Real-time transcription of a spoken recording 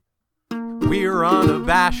We're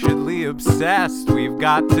unabashedly obsessed. We've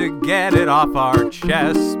got to get it off our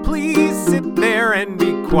chest. Please sit there and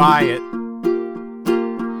be quiet.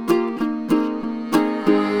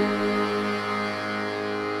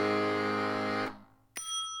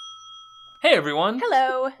 Hey everyone!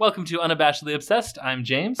 Hello. Welcome to Unabashedly Obsessed. I'm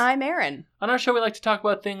James. I'm Erin. On our show, we like to talk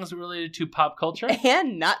about things related to pop culture.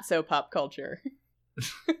 And not so pop culture.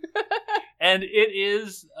 And it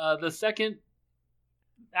is the second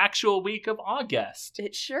actual week of August.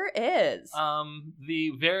 It sure is.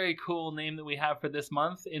 The very cool name that we have for this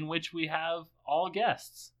month, in which we have all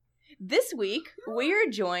guests. This week, we're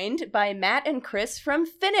joined by Matt and Chris from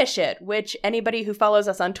Finish It, which anybody who follows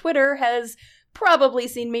us on Twitter has probably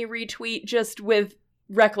seen me retweet just with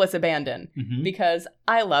reckless abandon, because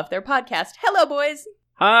I love their podcast. Hello, boys.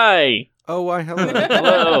 Hi. Oh, why, hello.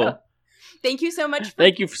 Hello. Thank you so much.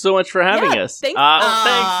 Thank you so much for having us. Thanks.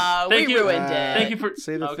 Thanks. Thank we you. ruined it. Thank you for...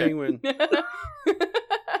 Say the Okay. thing when...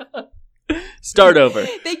 Start over.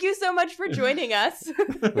 Thank you so much for joining us.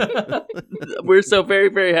 We're so very,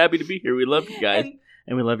 very happy to be here. We love you guys.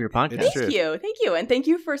 And we love your podcast. It's true. Thank you. And thank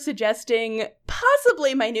you for suggesting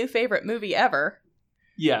possibly my new favorite movie ever.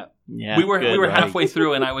 Yeah. Yeah, we were good. halfway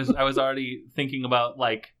through, and I was already thinking about,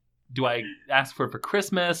 like, do I ask for it for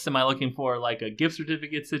Christmas? Am I looking for, like, a gift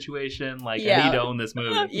certificate situation? Like, I need to own this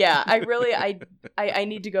movie. Yeah, I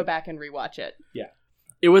need to go back and rewatch it. Yeah.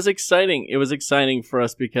 It was exciting. It was exciting for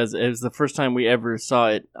us because it was the first time we ever saw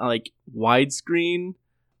it, like, widescreen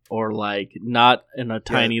or, like, not in a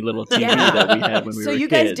tiny little TV that we had when we were kids. So you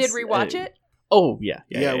guys did rewatch it? Oh, yeah.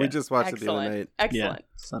 Yeah, we just watched it the other night. Excellent.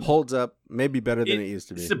 Yeah. Holds up, maybe better than it used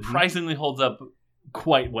to be. Surprisingly holds up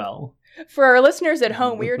quite well. For our listeners at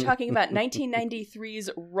home, we are talking about 1993's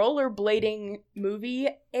rollerblading movie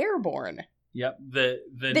Airborne. Yep.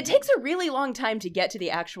 It takes a really long time to get to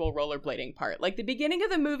the actual rollerblading part. Like, the beginning of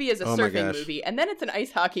the movie is a surfing movie, and then it's an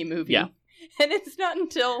ice hockey movie. Yeah. And it's not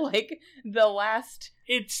until, like, the last...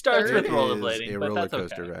 It starts with It rollerblading, is a but roller that's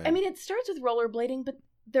coaster okay. ride. I mean, it starts with rollerblading, but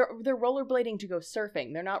they're rollerblading to go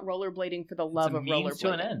surfing. They're not rollerblading for the love of rollerblading. It's a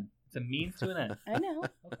means to an end. It's a means to an end. I know.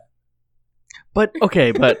 But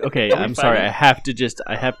okay, I'm sorry. I have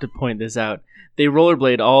to point this out. They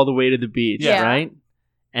rollerblade all the way to the beach, Yeah. right?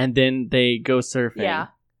 And then they go surfing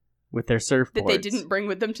with their surfboards. That they didn't bring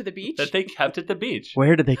with them to the beach? That they kept at the beach.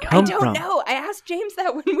 Where did they come from? I don't know. I asked James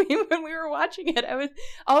that when we were watching it. I was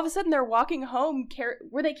all of a sudden they're walking home.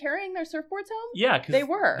 Were they carrying their surfboards home? Yeah, because they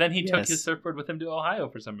were. Then he took his surfboard with him to Ohio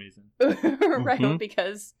for some reason. Right,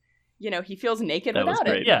 because he feels naked That was without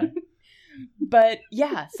great. it. Yeah. But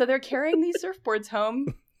yeah, so they're carrying these surfboards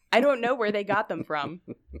home. I don't know where they got them from.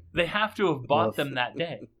 They have to have bought them that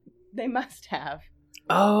day. They must have.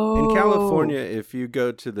 Oh, in California, if you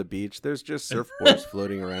go to the beach, there's just surfboards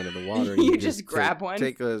floating around in the water. And You just grab one?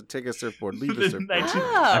 Take a surfboard, leave a surfboard.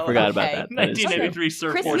 I forgot about that. 1983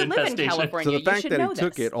 surfboard Chris, you live in infestation. California. So the You fact should that know he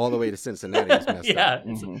took this. it all the way to Cincinnati is messed Yeah, up.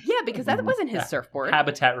 it's Yeah, because that wasn't his surfboard.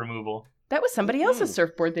 habitat removal. That was somebody else's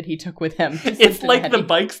surfboard that he took with him. It's like the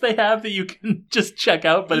bikes they have that you can just check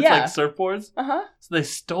out, but it's Yeah. like surfboards. Uh-huh. So they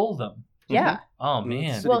stole them. Yeah. Oh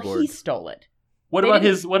man. City Well, board. he stole it. What They about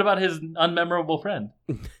didn't- his unmemorable friend?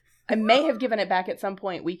 I may have given it back at some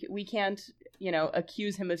point. We can't,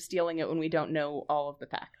 accuse him of stealing it when we don't know all of the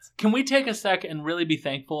facts. Can we take a sec and really be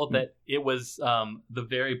thankful that it was the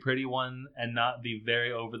very pretty one and not the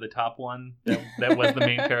very over the top one that was the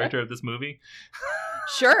main character of this movie?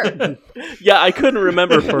 Sure. Yeah, I couldn't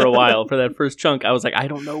remember for a while. For that first chunk, I was like, I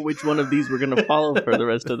don't know which one of these we're going to follow for the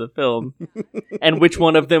rest of the film. And which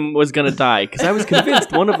one of them was going to die. Because I was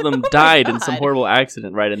convinced one of them died in some God. horrible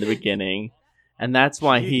accident right in the beginning. And that's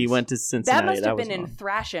why he went to Cincinnati. That must have was been in wrong.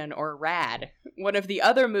 Thrashin' or Rad, one of the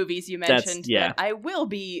other movies you mentioned yeah. that I will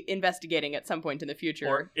be investigating at some point in the future.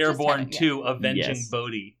 Or Just Airborne haven't yet. 2, Avenging Yes.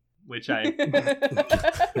 Bodhi, which I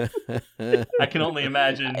can only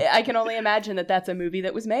imagine. I can only imagine that that's a movie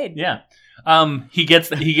that was made. Yeah. He gets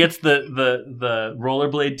the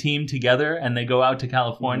rollerblade team together and they go out to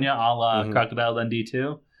California a la Crocodile Dundee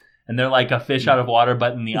 2. And they're like a fish out of water,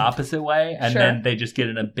 but in the opposite way. And Sure. then they just get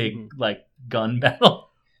in a big like gun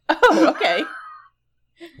battle. Oh, okay.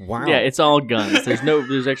 Wow. Yeah, it's all guns.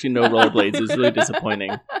 There's actually no rollerblades. It's really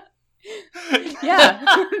disappointing. Yeah,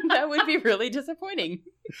 that would be really disappointing.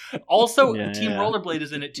 Also, Yeah, Team yeah. Rollerblade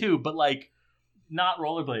is in it too, but like not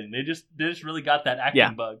rollerblading. They just really got that acting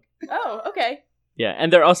Yeah. bug. Oh, okay. Yeah,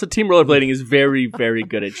 and they're also Team Rollerblading is very, very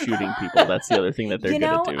good at shooting people. That's the other thing that they're good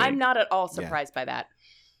at doing. I'm not at all surprised by that.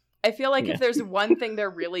 I feel like Yeah. if there's one thing they're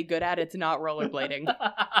really good at, it's not rollerblading.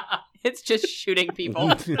 It's just shooting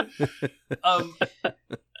people.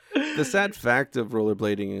 The sad fact of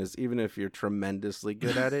rollerblading is, even if you're tremendously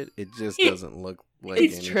good at it, it just doesn't look like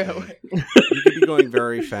It's anything. true. You could be going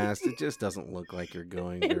very fast. It just doesn't look like you're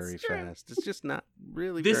going It's very true. fast. It's just not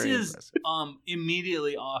really This very is impressive.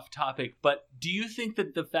 immediately off topic, but do you think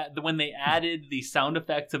that the fact that when they added the sound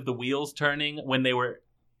effects of the wheels turning when they were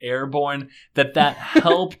airborne, that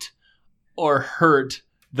helped or hurt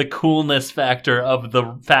the coolness factor of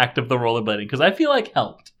the fact of the rollerblading? Because I feel like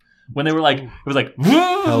helped when they were like, it was like,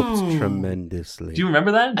 whoa! Helps tremendously. Do you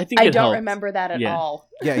remember that? I think I it don't helped. remember that at Yeah. all.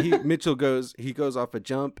 Yeah, Mitchell goes off a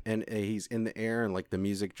jump and he's in the air and like the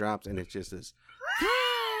music drops and it's just this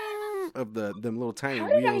of them little tiny How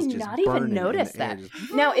did I wheels just not even burning in notice the air, that?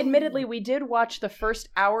 just- Now, admittedly, we did watch the first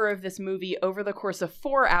hour of this movie over the course of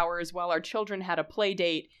 4 hours while our children had a play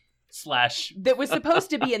date Slash. that was supposed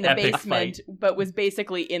to be in the Epic basement, but was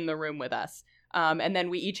basically in the room with us. And then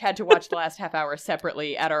we each had to watch the last half hour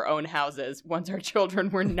separately at our own houses once our children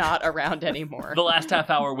were not around anymore. The last half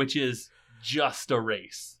hour, which is just a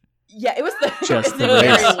race. Yeah, it was the Just it was the a very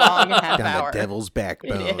race. long half down hour. the devil's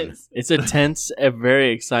backbone. It is. It's a tense, a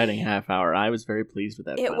very exciting half hour. I was very pleased with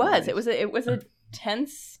that. It final was. race. It was a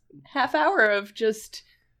tense half hour of just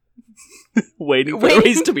waiting for the waiting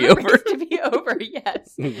race to be for the over. race to be over.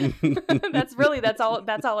 Yes,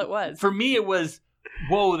 that's all it was. For me, it was,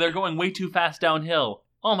 whoa, they're going way too fast downhill.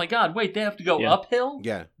 Oh my god, wait, they have to go Yeah. uphill?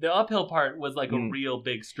 Yeah. The uphill part was like a Mm. real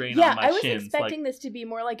big strain Yeah, on my I was shins. expecting this to be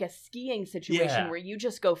more like a skiing situation Yeah. where you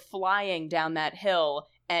just go flying down that hill,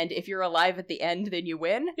 and if you're alive at the end, then you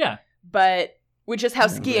win. Yeah. But which is how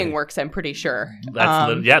skiing Right. works, I'm pretty sure.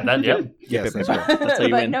 That's Yes, Yep, that's yep, right. That's how you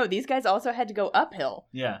but win. no, these guys also had to go uphill.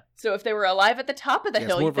 Yeah. So if they were alive at the top of the Yeah,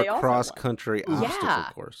 it's hill, more of they a also won. cross-country Yeah.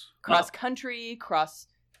 obstacle course. Cross country, cross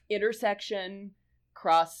intersection,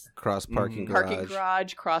 cross Cross parking garage. parking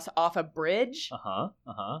garage, cross off a bridge.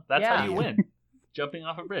 That's Yeah. how you win. Jumping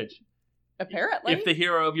off a bridge. Apparently, If the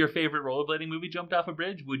hero of your favorite rollerblading movie jumped off a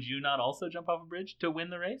bridge, would you not also jump off a bridge to win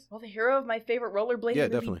the race? well, the hero of my favorite rollerblading Yeah,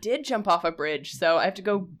 movie definitely. did jump off a bridge, so I have to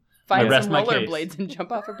go I find rest some my case. rollerblades and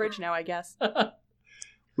jump off a bridge now, I guess.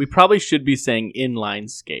 We probably should be saying inline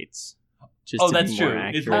skates. Just Oh, to that's be more true.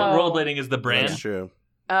 accurate. Oh. Rollerblading is the brand. That's true.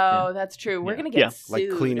 Oh, that's true. We're Yeah. gonna get Yeah. Like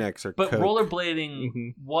sued. Kleenex or But Coke. rollerblading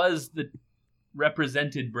Mhm. was the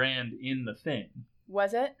represented brand in the thing.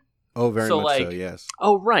 Was it? Oh, very So, much so, like- yes.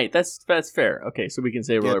 Oh, right. That's fair. Okay, so we can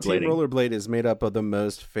say Yeah, Team rollerblading. Rollerblade is made up of the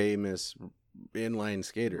most famous inline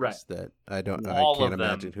skaters Right. that I can't All of them.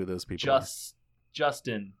 imagine who those people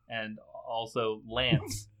Justin and also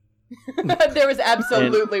Lance. There was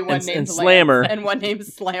absolutely one and named Slammer. Lance and one named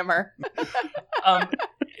Slammer.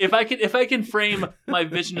 If I can frame my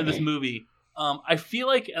vision of this movie, I feel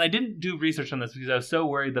like, and I didn't do research on this because I was so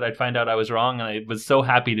worried that I'd find out I was wrong, and I was so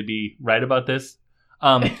happy to be right about this.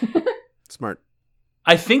 are. Smart.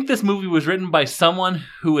 I think this movie was written by someone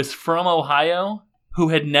who is from Ohio who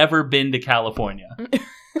had never been to California.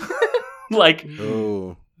 Like,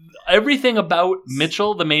 Oh. everything about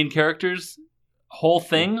Mitchell, the main character's whole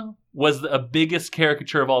thing, was the biggest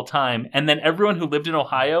caricature of all time. And then everyone who lived in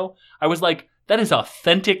Ohio, I was like, that is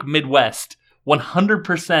authentic Midwest.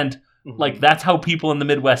 100%. Like, that's how people in the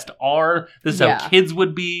Midwest are. This is Yeah. how kids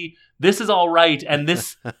would be. This is all right. And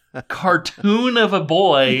this cartoon of a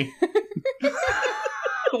boy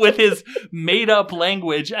with his made-up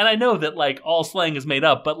language. And I know that, like, all slang is made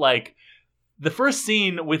up, but, like, the first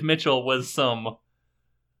scene with Mitchell was some...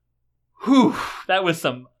 Whew, that was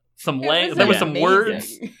some It was some amazing.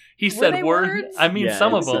 words. He Were said they words. words? I mean, Yeah,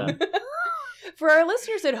 some of it's, them. For our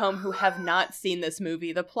listeners at home who have not seen this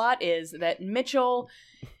movie, the plot is that Mitchell's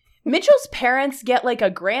parents get like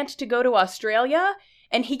a grant to go to Australia,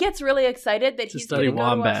 and he gets really excited that To he's study going to go to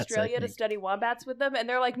wombats, I Australia to think. study wombats with them, and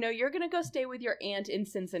they're like, no, you're going to go stay with your aunt in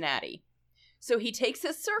Cincinnati. So he takes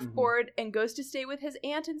his surfboard and goes to stay with his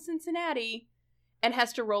aunt in Cincinnati and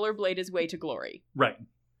has to rollerblade his way to glory. Right.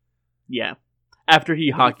 Yeah. After he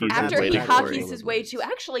hockeys his After way he to glory. hockeys his way to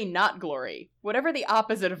actually not glory, whatever the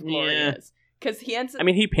opposite of glory Yeah. is. Because he ends up... I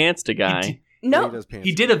mean, he pantsed a guy. no, He does pants.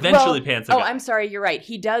 He did eventually Well, pants a Oh, guy. I'm sorry, you're right.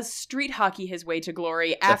 He does street hockey his way to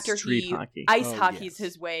glory after street he hockey. ice Oh, hockeys yes.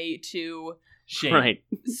 his way to Shame. Right.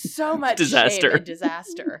 so much Disaster. shame and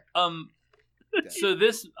disaster. So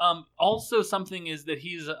this also something is that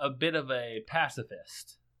he's a bit of a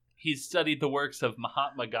pacifist. He's studied the works of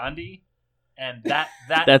Mahatma Gandhi, and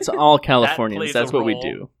That's all Californians. plays That's a what we role.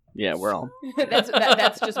 do. Yeah, we're all.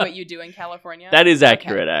 That's just what you do in California? That is Okay,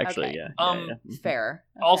 accurate, actually. okay. Yeah. Yeah. Fair.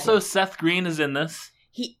 Okay. Also Seth Green is in this.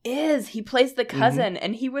 He is. He plays the cousin,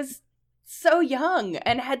 and he was so young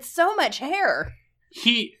and had so much hair.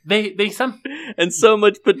 They And so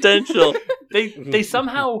much potential.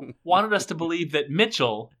 somehow wanted us to believe that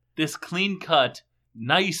Mitchell this clean-cut,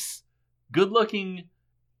 nice, good-looking,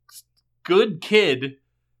 good kid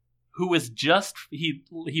who was just he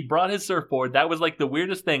brought his surfboard. That was like the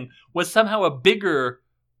weirdest thing. Was somehow a bigger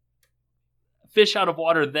fish out of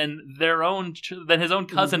water than his own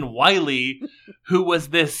cousin Wiley, who was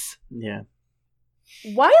this. Yeah.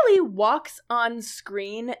 Wiley walks on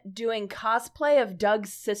screen doing cosplay of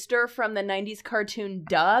Doug's sister from the 90s cartoon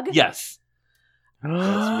Doug. Yes.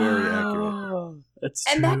 That's very accurate. That's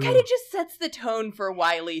And true. that kind of just sets the tone for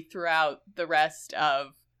Wiley throughout the rest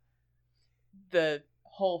of the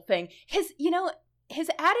whole thing. His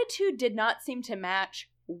attitude did not seem to match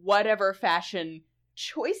whatever fashion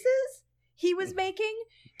choices he was making,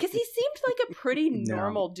 because he seemed like a pretty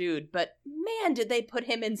normal dude, but man, did they put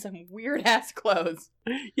him in some weird ass clothes.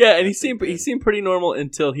 Yeah, and he seemed pretty normal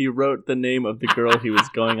until he wrote the name of the girl he was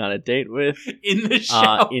going on a date with In the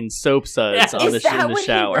shower. in soap suds Yeah. in Is that the what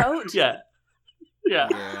shower. he wrote? Yeah. Yeah.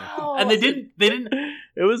 Oh. And they didn't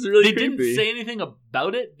It was really they creepy. didn't say anything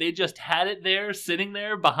about it. They just had it there, sitting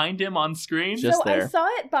there behind him on screen. Just so there. I saw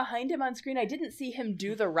it behind him on screen. I didn't see him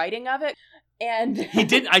do the writing of it, and He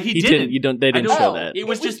didn't. He didn't. They didn't I show don't- that. It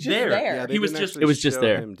was just there. Yeah, they He was didn't just- actually It was just show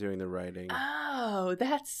there. him doing the writing. oh,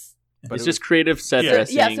 that's But It's it just creative set Yeah.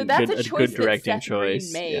 dressing. yeah. So that's good, a choice good directing that Seth Green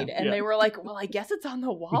choice. made, Yeah. and Yeah. they were like, "Well, I guess it's on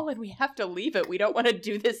the wall, and we have to leave it. We don't want to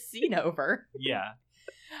do this scene over." Yeah.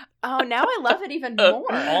 Oh, now I love it even more.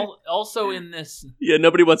 Also in this, Yeah,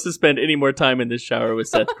 nobody wants to spend any more time in this shower with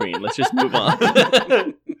Seth Green. Let's just move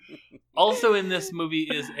on. also in this movie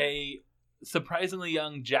is a surprisingly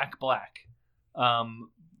young Jack Black,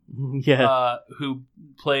 Yeah. who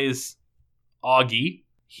plays Augie.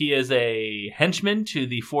 He is a henchman to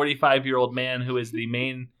the 45-year-old man who is the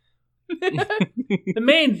main.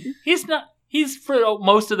 He's for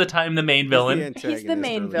most of the time the main villain. He's the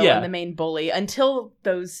main villain. villain, Yeah. the main bully, until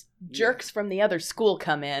those jerks from the other school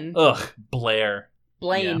come in. Ugh, Blair.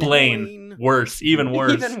 Blaine. Yeah. Blaine. Worse, even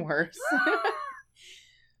worse. Even worse.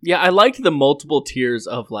 Yeah, I liked the multiple tiers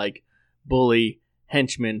of like bully,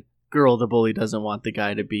 henchman, girl the bully doesn't want the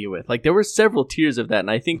guy to be with. Like there were several tiers of that, and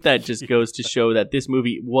I think that just goes to show that this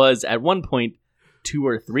movie was at one point 2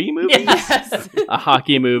 or 3 movies. Yes. A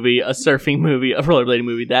hockey movie, a surfing movie, a rollerblading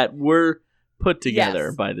movie that were put together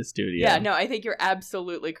Yes. by the studio. Yeah, no, I think you're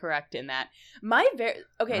absolutely correct in that. So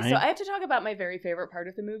Right. I have to talk about my very favorite part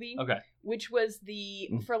of the movie, Okay. which was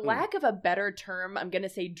for lack of a better term, I'm going to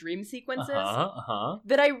say dream sequences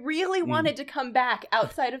that I really wanted to come back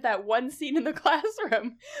outside of that one scene in the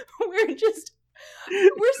classroom.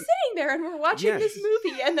 We're sitting there and we're watching this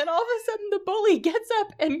movie, and then all of a sudden the bully gets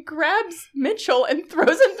up and grabs Mitchell and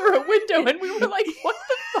throws him through a window, and we were like, what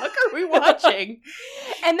the fuck are we watching?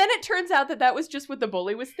 And then it turns out that was just what the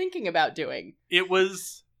bully was thinking about doing. It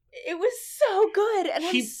was So good, and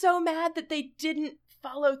I'm He- so mad that they didn't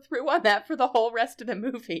follow through on that for the whole rest of the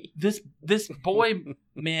movie. this boy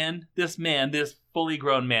man, this fully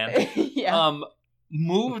grown man, Yeah.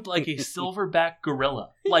 moved like a silverback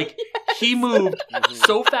gorilla. Like he moved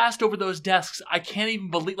so fast over those desks, I can't even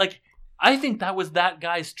believe. Like I think that was that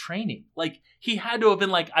guy's training. Like he had to have been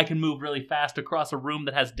like, I can move really fast across a room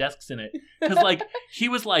that has desks in it, because like he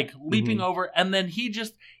was like leaping over, and then he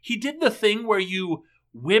did the thing where you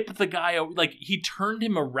whip the guy over, like he turned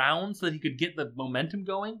him around so that he could get the momentum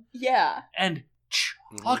going, Yeah. and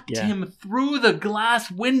chucked Yeah. him through the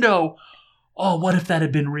glass window. Oh, what if that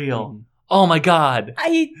had been real? Mhm. Oh my God,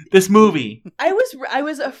 I this movie.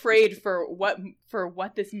 was afraid for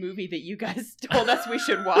what this movie that you guys told us we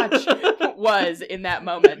should watch was in that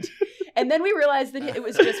moment. And then we realized that it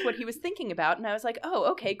was just what he was thinking about, and I was like,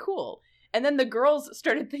 "Oh, okay, cool." And then the girls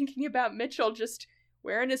started thinking about Mitchell just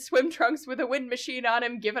wearing his swim trunks with a wind machine on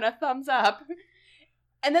him, giving a thumbs up.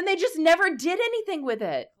 And then they just never did anything with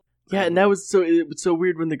it. Yeah, and it was so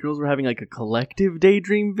weird when the girls were having like a collective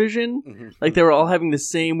daydream vision. Like they were all having the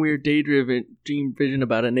same weird daydream vision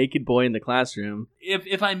about a naked boy in the classroom.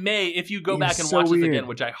 If I may, if you go It back was and so watch this weird. again,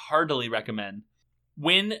 which I heartily recommend,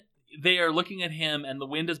 when they are looking at him and the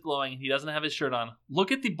wind is blowing and he doesn't have his shirt on,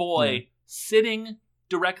 look at the boy sitting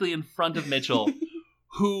directly in front of Mitchell,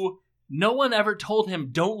 who no one ever told him,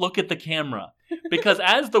 don't look at the camera. Because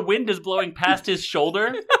as the wind is blowing past his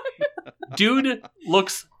shoulder, dude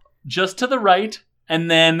looks just to the right, and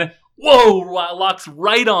then, whoa, locks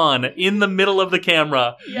right on in the middle of the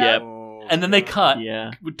camera. Yep. And then they cut,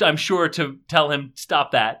 Yeah. I'm sure, to tell him,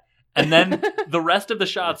 stop that. And then the rest of the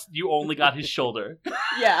shots, you only got his shoulder.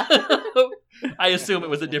 Yeah. I assume it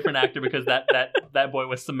was a different actor because that boy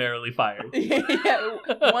was summarily fired. Yeah,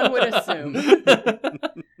 one would assume.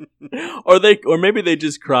 Or maybe they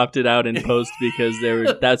just cropped it out in post because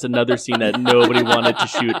that's another scene that nobody wanted to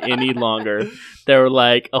shoot any longer. There were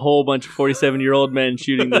like a whole bunch of 47-year-old men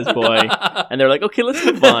shooting this boy, and they're like, okay, let's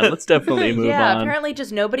move on. Let's definitely move yeah, on. apparently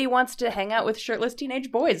just nobody wants to hang out with shirtless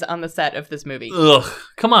teenage boys on the set of this movie. Ugh,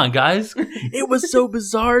 come on, guys. It was so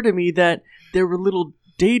bizarre to me that there were little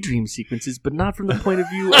daydream sequences, but not from the point of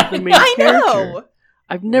view of the main I character. know!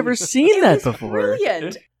 I've never seen that before.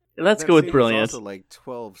 Brilliant. Let's That go with scene was brilliant. also like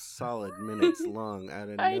 12 solid minutes long out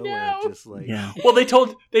of I nowhere. know. Just like, Yeah. Well, they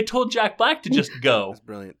told Jack Black to just go. that's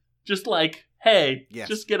brilliant. Just like, hey, Yes.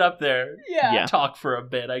 just get up there. Yeah. Talk for a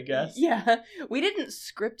bit, I guess. Yeah. We didn't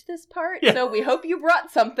script this part, Yeah. so we hope you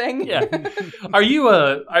brought something. Yeah. Are you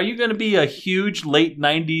going to be a huge late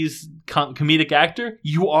 90s comedic actor?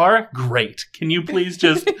 You are? Great. Can you please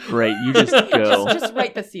just Great, you just go. just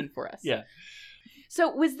write the scene for us. Yeah. So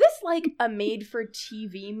was this like a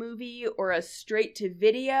made-for-TV movie or a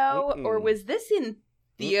straight-to-video, or Mm-mm. was this in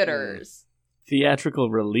theaters? Theatrical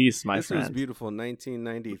release, my This was friend. beautiful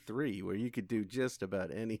 1993, where you could do just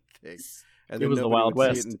about anything. And It was the nobody Wild would see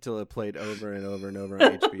West. it until it played over and over and over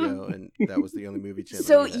on HBO, and that was the only movie channel.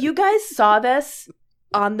 So we had. you guys saw this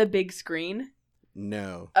on the big screen?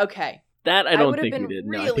 No. Okay. That I don't would have think been we did.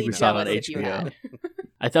 No, I really think we saw it on jealous if you HBO.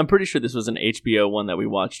 had. I'm pretty sure this was an HBO one that we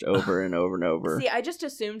watched over and over and over. See, I just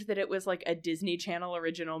assumed that it was like a Disney Channel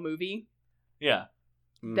original movie Yeah.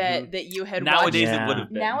 Mhm. that you had Nowadays watched. Yeah. it would have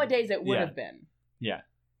been. Nowadays it would Yeah. have been. Yeah.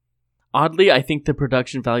 Oddly, I think the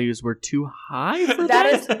production values were too high for That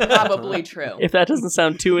is probably true. If that doesn't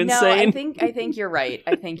sound too No, insane. I think you're right.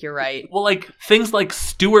 I think you're right. Well, like things like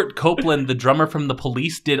Stuart Copeland, the drummer from The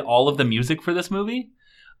Police, did all of the music for this movie.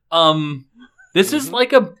 This is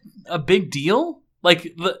like a big deal.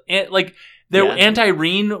 Like Yeah. Aunt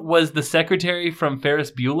Irene was the secretary from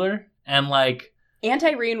Ferris Bueller, and like Aunt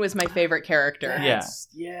Irene was my favorite character. Yeah.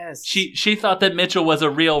 Yes. she thought that Mitchell was a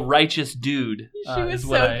real righteous dude. She was is so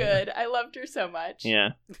what I- good. I loved her so much. Yeah.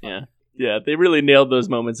 Yeah, they really nailed those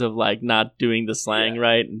moments of like not doing the slang Yeah.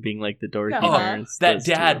 right and being like the dorky Oh, parents. that Those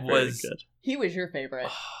two dad were very was- good. He was your favorite.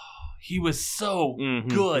 He was so Mhm.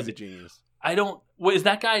 He's a good. genius. I don't. What is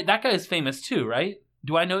that guy? That guy is famous too, right?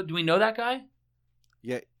 Do we know that guy?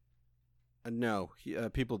 Yeah. No.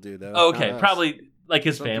 People do, though. Oh, Not okay, us. probably like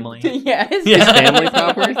his Some people family. do. Yeah, his Yeah. family, Family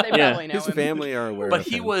of course, they Yeah. probably know His him. family are aware But of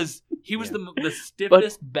he him. was Yeah. the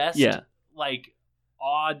stiffest, best, yeah. like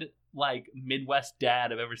odd, like Midwest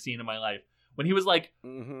dad I've ever seen in my life. When he was like,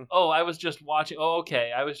 Mhm. "Oh, I was just watching. Oh,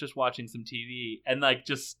 okay, I was just watching some TV," and like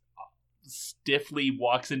just stiffly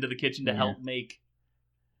walks into the kitchen to Yeah. help make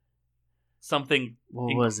something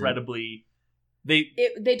What was it? incredibly. They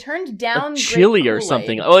They turned down Like chili grape or Kool-Aid.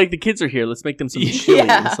 something. Oh, like the kids are here. Let's make them some Yeah. chili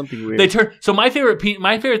or something weird. They turn. So my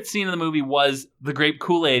favorite scene in the movie was the grape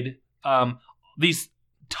Kool-Aid. These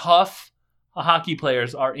tough hockey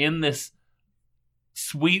players are in this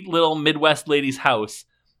sweet little Midwest lady's house,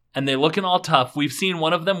 and they're looking all tough. We've seen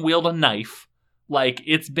one of them wield a knife. Like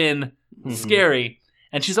it's been Mhm. scary.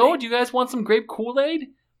 And she's, "Oh, do you guys want some grape Kool-Aid?"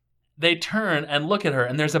 They turn and look at her,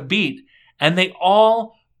 and there's a beat, and they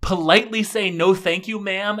all politely say, "No, thank you,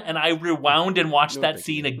 ma'am." And I rewound and watched No, that thank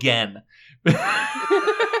you, scene ma'am. again.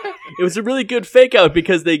 It was a really good fake out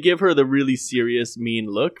because they give her the really serious, mean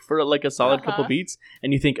look for like a solid couple Uh-huh. beats,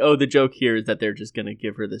 and you think, oh, the joke here is that they're just gonna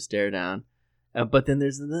give her the stare down. But then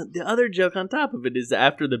there's the other joke on top of it is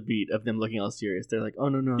after the beat of them looking all serious, they're like, oh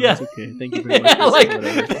no, Yeah. that's okay, thank you very much. Yeah, like,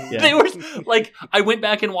 Whatever. Yeah. they were like, I went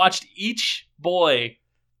back and watched each boy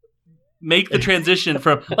make the transition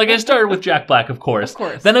from, like, I started with Jack Black, of course. Of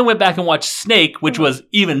course. Then I went back and watched Snake, which was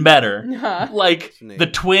even better. Huh. Like Snake. the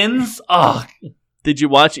twins. Oh, Did you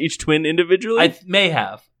watch each twin individually? I may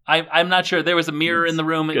have. I'm not sure. There was a mirror in the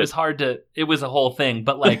room. It Good. was hard to. It was a whole thing.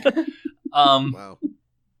 But like, um, Wow.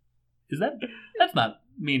 is that's not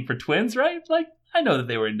mean for twins, right? Like, I know that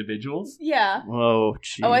they were individuals. Yeah. Whoa,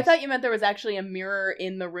 jeez. Oh, I thought you meant there was actually a mirror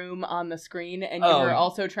in the room on the screen, and you Oh. were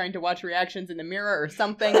also trying to watch reactions in the mirror or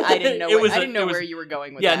something. I didn't know. It was I didn't know it was- where you were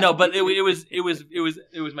going with Yeah, that. no, but it was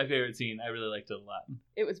my favorite scene. I really liked it a lot.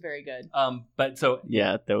 it was very good. But so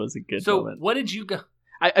Yeah, that was a good so moment. what did you go?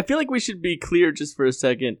 I feel like we should be clear just for a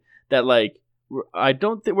second that like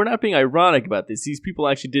we're not being ironic about this. These people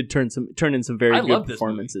actually did turn in some very I good love this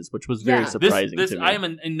performances, which was Yeah. very surprising This to me. I am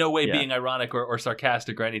in no way Yeah. being ironic or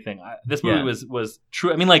sarcastic or anything. This movie Yeah. was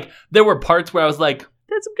true. I mean, like there were parts where I was like,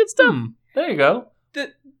 That's some good stuff. there you go.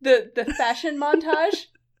 The fashion montage.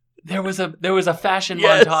 There was a fashion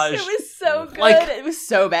Yes. montage. It was so good. Like- it was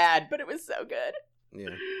so bad, but it was so good.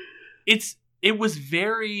 Yeah. It was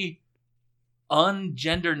very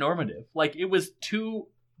ungender normative. Like it was two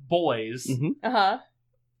boys Mhm. Uh huh.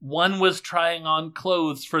 one was trying on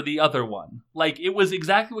clothes for the other one. Like, it was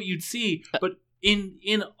exactly what you'd see, but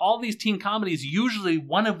in all these teen comedies, usually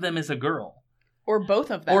one of them is a girl. Or both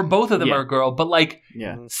of them. Or both of them Yeah. are a girl, but like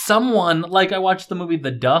Yeah. someone, like I watched the movie The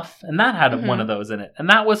Duff, and that had Mhm. one of those in it, and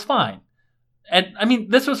that was fine. And I mean,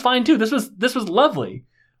 this was fine too. This was lovely,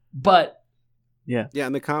 but Yeah,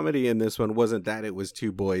 and the comedy in this one wasn't that it was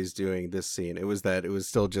two boys doing this scene. It was that it was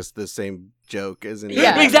still just the same joke as in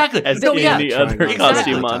Yeah. exactly. As No, in yeah. the other Exactly.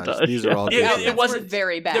 costume montage. These are all It- different. it wasn't- were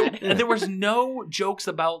very bad. There was no jokes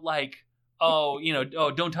about like,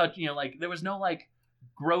 don't touch, like there was no like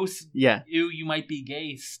gross, Yeah. ew, you might be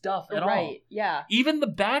gay stuff at all. Right, yeah. Even the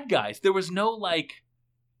bad guys, there was no like,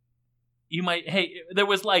 there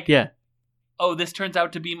was like, Yeah. oh, this turns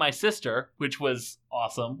out to be my sister, which was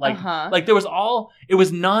awesome. Like, Uh-huh. like it was all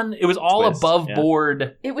Twist, above yeah.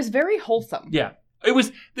 board. It was very wholesome. Yeah. It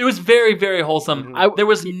was very, very wholesome. Mhm. There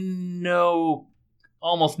was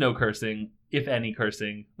almost no cursing, if any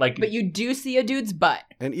cursing. Like, But you do see a dude's butt.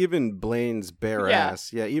 And even Blaine's bare Yeah.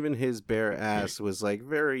 ass, even his bare ass was like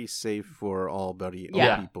very safe for all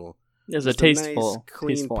Yeah. people. There's a Just a nice, tasteful,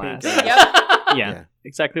 clean tasteful pink ass. ass. Yep. Yeah.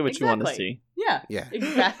 Exactly what you want to Exactly. see. Yeah. Yeah,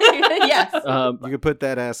 Exactly. Yes. you could put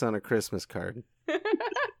that ass on a Christmas card.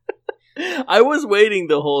 I was waiting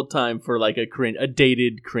the whole time for like a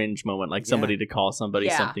dated cringe moment, like somebody to call somebody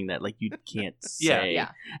Yeah. something that like you can't Yeah. say. Yeah.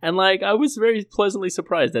 And like I was very pleasantly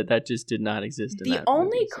surprised that just did not exist in The that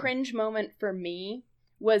only movie, so. cringe moment for me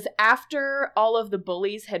was after all of the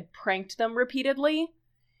bullies had pranked them repeatedly.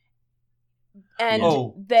 And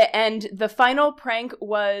Oh. the final prank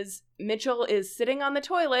was Mitchell is sitting on the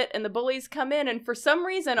toilet and the bullies come in, and for some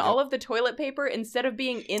reason all of the toilet paper, instead of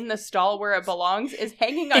being in the stall where it belongs, is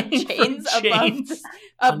hanging on Hanging from chains chains.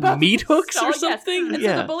 above meat the hooks stall, or yes. something? And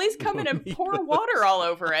so the bullies come in and pour water all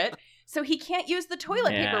over it, so he can't use the toilet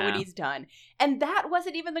paper when Yeah. he's done. And that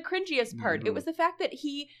wasn't even the cringiest part. It Mhm. was the fact that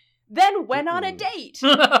he then went on a Mm-mm. date.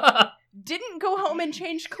 Didn't go home and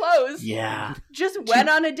change clothes. Yeah. Just went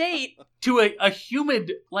on a date. to a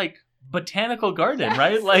humid, like, botanical garden, Yes.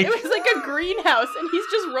 right? Like, It was like a greenhouse, and he's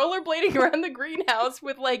just rollerblading around the greenhouse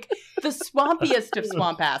with like the swampiest of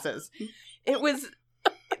swamp asses. It was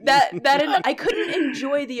I couldn't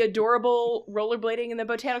enjoy the adorable rollerblading in the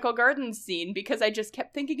botanical gardens scene because I just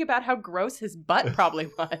kept thinking about how gross his butt probably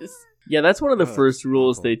was. Yeah, that's one of the Oh, first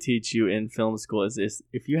rules awful. they teach you in film school is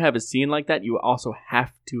if you have a scene like that, you also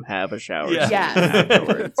have to have a shower Yeah. scene Yes.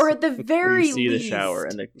 afterwards. Or at the Where very you see least, the shower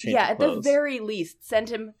and the change yeah, of at the clothes. very least, send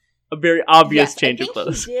him. A very obvious Yes, change I of think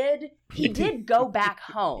clothes. He did go back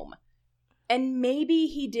home. And maybe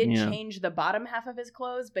he did Yeah. change the bottom half of his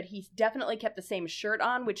clothes, but he definitely kept the same shirt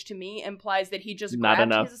on, which to me implies that he just Not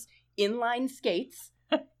grabbed enough. his inline skates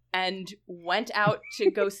and went out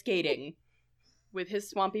to go skating with his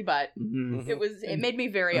swampy butt. Mhm. It made me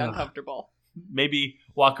very Ugh. uncomfortable. maybe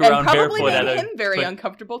walk And around probably barefoot at made a. him very but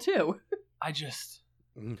uncomfortable too. I just,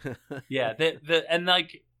 yeah, and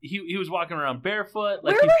like he was walking around barefoot,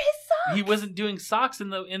 like Where were his socks? he wasn't doing socks in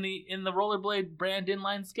the rollerblade brand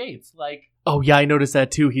inline skates, like. Oh yeah, I noticed that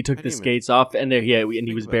too. He took I the didn't even skates off, and he think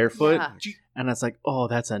was about that. barefoot, Yeah. and I was like, "Oh,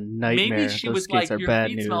 that's a nightmare." Maybe she Those was skates like, are "Your bad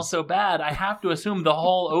feet news." smell so bad. I have to assume the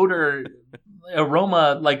whole odor,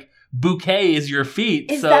 aroma, like bouquet is your feet."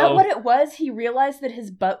 Is so that what it was? He realized that his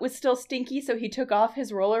butt was still stinky, so he took off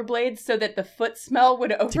his rollerblades so that the foot smell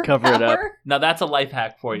would overpower. cover it up. now that's a life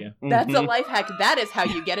hack for you. That's a Mhm. life hack. That is how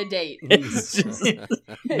you get a date. It's just-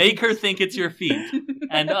 Make her think it's your feet,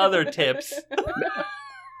 and other tips.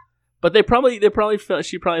 But they probably felt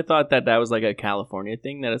she probably thought that was like a California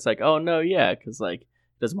thing. That it's like, oh no, yeah, because like he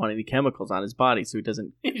doesn't want any chemicals on his body, so he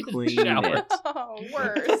doesn't clean Shower. it. Oh,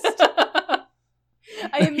 worst.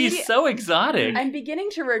 He's so exotic. I'm beginning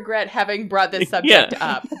to regret having brought this Yeah. subject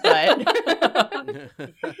up, but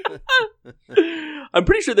I'm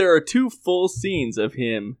pretty sure there are 2 full scenes of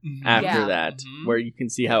him after Yeah. that Mhm. where you can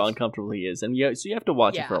see how uncomfortable he is, and so you have to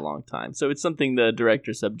watch it for a Yeah. long time. So it's something the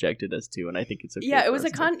director subjected us to, and I think it's okay. yeah, it for was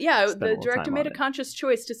us a to the spend a little director time made on a it. conscious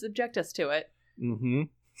choice to subject us to it. Mm-hmm.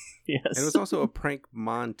 Yes. And it was also a prank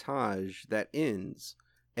montage that ends,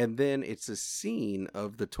 and then it's a scene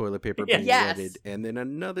of the toilet paper being Yes. wetted, and then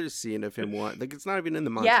another scene of him like it's not even in the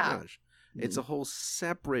montage. Yeah. It's a whole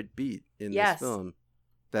separate beat in Yes. this film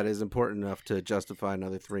that is important enough to justify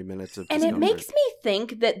another 3 minutes of And it discomfort. makes me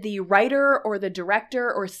think that the writer or the director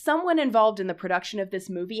or someone involved in the production of this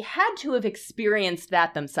movie had to have experienced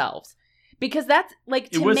that themselves. Because that's, like,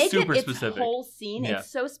 It to was make super it its specific. whole scene, Yeah. it's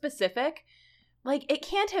so specific. Like, it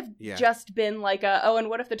can't have Yeah. just been like and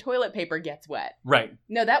what if the toilet paper gets wet? Right.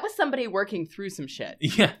 No, that was somebody working through some shit.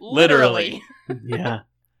 Yeah. Literally. Yeah.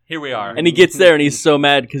 Here we are. And he gets there and he's so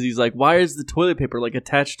mad because he's like, why is the toilet paper like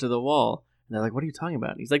attached to the wall? And they're like, what are you talking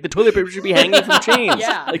about? And he's like, the toilet paper should be hanging from chains.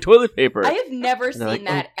 Yeah. Like toilet paper. I have never seen like,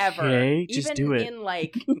 that ever. okay, just Even do it. in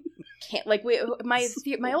like,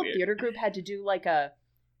 my old theater group had to do like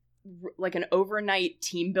an overnight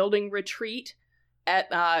team building retreat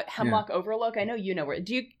at Hemlock Overlook. I know you know where.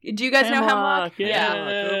 Do you guys know Hemlock?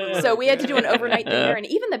 Yeah. So we had to do an overnight thing there, and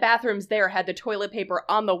even the bathrooms there had the toilet paper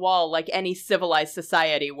on the wall like any civilized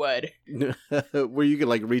society would. Where you could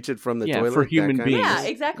like reach it from the toilet for human that kind of- beings. Yeah,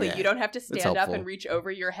 exactly. Yeah. You don't have to stand up helpful. and reach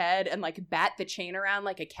over your head and like bat the chain around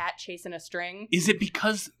like a cat chasing a string. Is it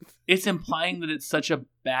because it's implying that it's such a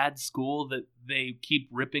bad school that they keep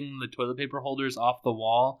ripping the toilet paper holders off the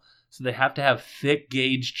wall? So they have to have thick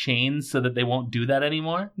gauge chains so that they won't do that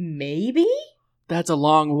anymore? Maybe? That's a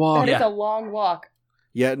long walk. That is a long walk.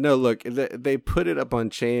 Yeah, no, look, they put it up on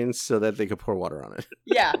chains so that they could pour water on it.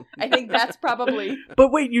 Yeah, I think that's probably...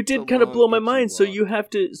 But wait, you It's a did kind of long blow my kitchen mind. So walk. you have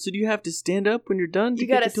to. So do you have to stand up when you're done? You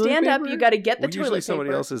gotta stand up, you gotta get the Well, toilet usually paper. somebody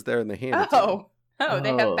else is there and they hand it to them. Oh,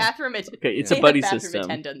 they Oh. have bathroom Okay, it's they a have buddy bathroom system.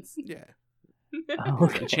 attendants. Yeah.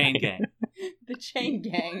 The chain gang. The chain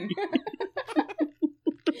gang.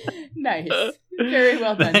 Nice. Very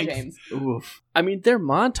well done, Thanks. James. Oof. I mean, their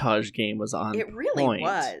montage game was on. It really point.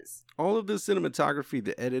 was. All of the cinematography,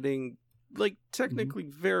 the editing, like technically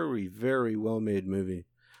very, very well made movie.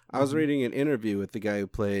 I was reading an interview with the guy who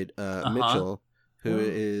played Mitchell, who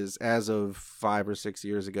is, as of 5 or 6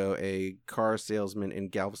 years ago, a car salesman in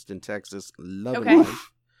Galveston, Texas, loving Okay.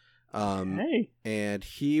 life. Hey. And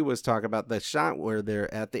he was talking about the shot where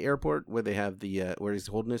they're at the airport, where they have the where he's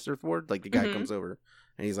holding his surfboard. Like the guy Mhm. comes over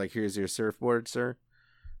and he's like, "Here's your surfboard, sir."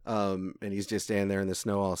 And he's just standing there in the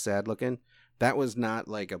snow, all sad looking. That was not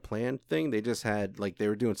like a planned thing. They just had like they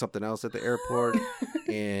were doing something else at the airport,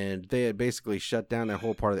 and they had basically shut down that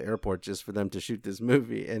whole part of the airport just for them to shoot this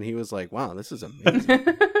movie. And he was like, "Wow, this is amazing."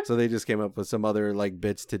 So they just came up with some other like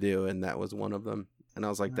bits to do, and that was one of them. And I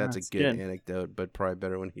was like, "That's That's a good good. anecdote, but probably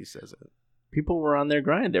better when he says it." People were on their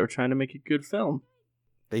grind. They were trying to make a good film.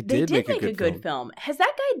 They They did did make a good film. Has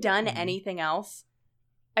that guy done Mhm. anything else?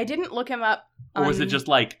 I didn't look him up. Or was it on- just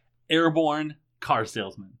like Airborne car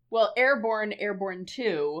salesman? Well, Airborne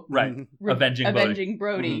 2, Right. Mhm. Avenging Bodhi. Avenging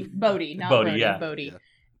Brody. Bodhi, not Bodhi, Brody, yeah. Bodhi. Yeah.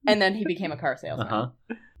 And then he became a car salesman.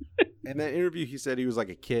 Uh-huh. In that interview, he said he was like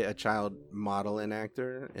a child model and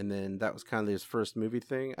actor, and then that was kind of his first movie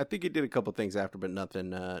thing. I think he did a couple things after, but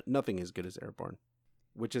nothing as good as Airborne,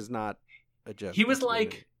 which is not a joke. He was That's really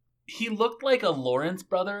like, he looked like a Lawrence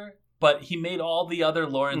brother, but he made all the other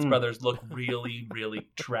Lawrence Mm. brothers look really, really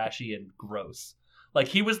trashy and gross. Like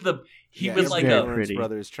he was good. Yeah, was it's like very a, Lawrence pretty.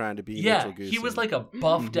 brothers trying to be yeah, Mitchell he was Goosen. like a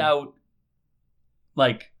buffed Mhm. out,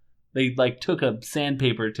 like they like took a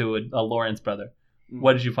sandpaper to a Lawrence brother.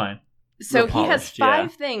 What did you find? So Real he has polished, yeah.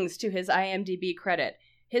 5 things to his IMDb credit.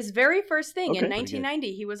 His very first thing Okay. in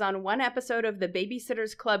 1990, he was on one episode of the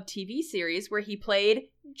Babysitters Club TV series where he played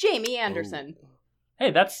Jamie Anderson. Oh.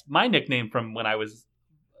 Hey, that's my nickname from when I was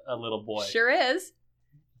a little boy. Sure is.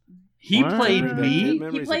 He What? played Good me.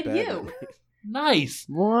 memories played are bad you. memories. Nice.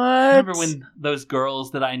 What? Remember when those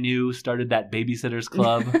girls that I knew started that Babysitters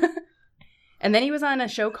Club? And then he was on a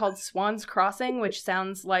show called Swan's Crossing, which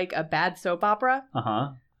sounds like a bad soap opera.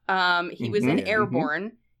 Uh-huh. He was in Mhm.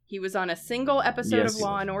 Airborne. He was on a single episode Yes. of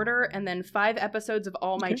Law and Order, and then 5 episodes of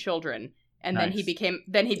All My Okay. Children. And then he Nice. became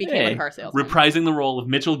Hey. a car salesman. Reprising the role of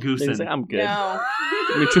Mitchell Things Goosen. like, I'm good. No.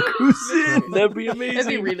 Mitchell Goosen. That'd be amazing. That'd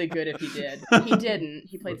be really good if he did. He didn't.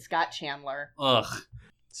 He played Scott Chandler. Ugh.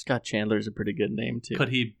 Scott Chandler's a pretty good name too. Could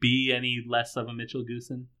he be any less of a Mitchell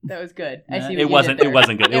Goosen? That was good. I Nah, see what it you wasn't. did It there.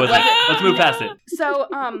 wasn't good. It It wasn't. wasn't. Let's move past it. So,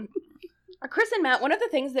 Chris and Matt, one of the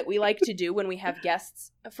things that we like to do when we have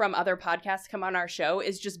guests from other podcasts come on our show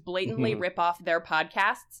is just blatantly Mhm. rip off their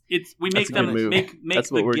podcasts. It's we That's make a good them move. make That's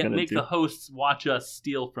what we're gonna make do. the hosts watch us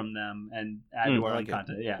steal from them and add to our I own like it.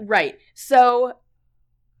 content. Yeah. Right. So,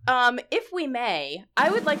 if we may, I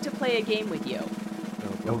would like to play a game with you.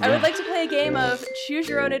 I would like to play a game of Choose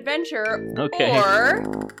Your Own Adventure Okay. or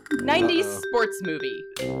 90s Uh-oh. sports movie.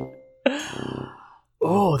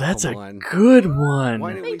 Oh, that's a come on. good one.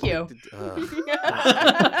 Why didn't Thank we you. think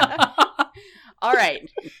to- All right.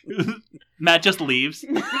 Matt just leaves.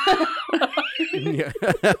 Yeah.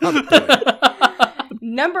 I'm doing it.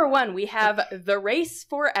 Number 1, we have The Race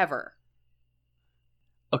Forever.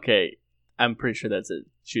 Okay, I'm pretty sure that's it.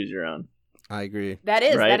 Choose your own. I agree. That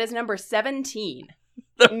Right. is number 17.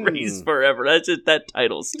 The Mm. Race Forever. That's just that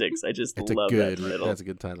title sticks. I just It's a love good. that title. That's a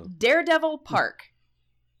good title. Daredevil Park.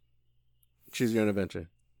 Choose Your Own Adventure.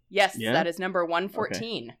 Yes, Yeah? that is number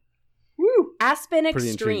 114. Woo! Aspen Pretty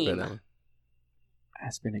intrigued by Extreme. that one.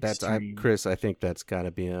 Aspen That's Extreme. Chris. I think that's got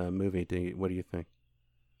to be a movie. What do you think?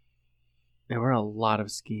 There were a lot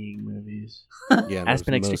of skiing movies. Yeah,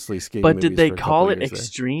 Aspen Extreme. mostly skiing. But did movies they for a call couple it years there.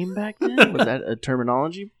 extreme back then? Was that a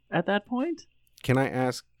terminology at that point? Can I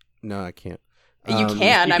ask? No, I can't. You can. You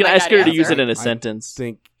I can might ask not her to use answer. it in a I sentence.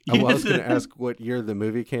 Think. I was going to ask what year the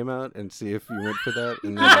movie came out and see if you went for that.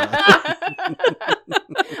 And then,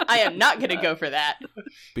 I am not going to go for that.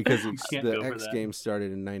 because Can't the go for X that. Games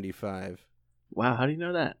started in '95. Wow, how do you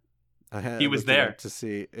know that? He was looked it up there. to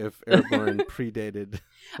see if Airborne predated.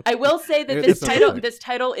 I will say that It's this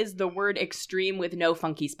title is the word extreme with no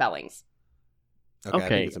funky spellings.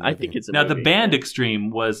 Okay, it's a I movie. think it's a Now, the movie. band Extreme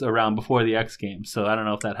was around before the X Games, so I don't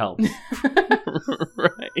know if that helps.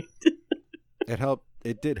 Right. It helped.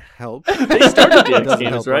 It did help. They started the It X doesn't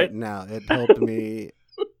Games, help right? now. It helped me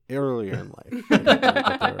earlier in life. I didn't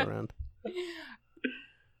get there around.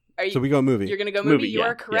 Are you, So we go movie. you're going to go movie? Movie, You yeah,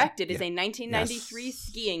 are correct. It is yeah. a 1993 Yes.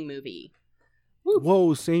 skiing movie.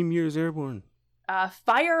 Whoa, same year as Airborne.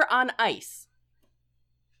 Fire on Ice.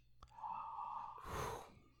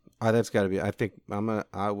 That's got to be. I think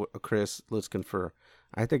Chris, let's confer.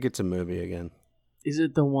 I think it's a movie again. Is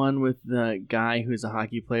it the one with the guy who's a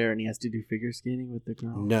hockey player and he has to do figure skating with the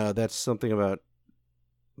girl? No, that's something about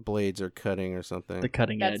blades or cutting or something. The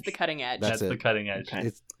cutting That's edge. the cutting edge. That's That's the it. cutting edge. Okay.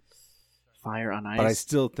 It's, Fire on Ice. but I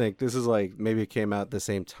still think this is like maybe it came out the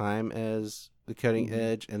same time as the cutting Mhm.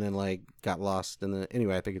 edge, and then like got lost in the.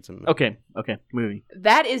 Anyway, I think it's a movie. Okay, movie.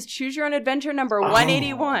 That is Choose Your Own Adventure number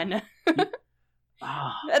 181.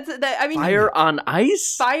 Ah, I mean, Fire on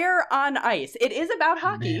Ice? Fire on Ice. It is about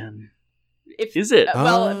hockey. Man. If, Is it?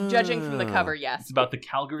 well, judging from the cover, It's yes. about the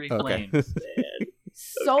Calgary Okay. Flames.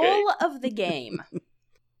 Soul of the game.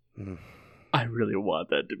 I really want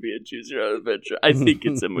that to be a Choose Your Own Adventure. I think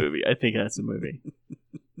it's a movie. I think that's a movie.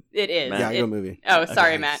 It is. Matt. Yeah, It- go movie. Oh,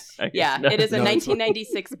 sorry, Okay. Matt. Okay. Yeah, No, it is a no, it's fine.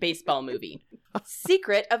 1996 baseball movie.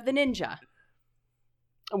 Secret of the Ninja.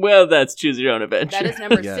 Well, that's Choose Your Own Adventure. That is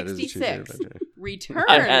number Yeah, it is a Choose Your Own 66. Adventure. Return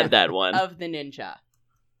I had that one. of the Ninja.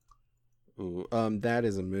 Ooh, that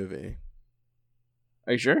is a movie.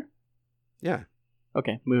 Are you sure? Yeah,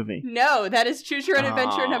 Okay, movie. No, that is Choose Your Own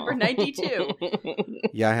Adventure Oh. number 92.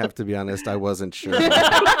 yeah. I have to be honest. I wasn't sure.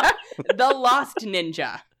 The Lost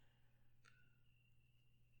Ninja.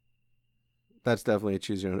 That's definitely a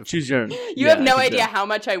choose your own. Choose Your Own. You Yeah, have no I think idea so. how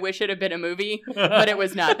much I wish it had been a movie, but it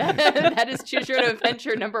was not. That is Choose Your Own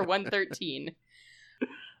Adventure number 113.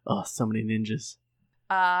 Oh, so many ninjas.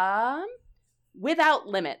 Without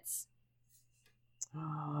Limits.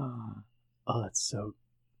 Oh, that's so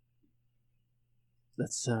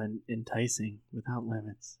enticing. Without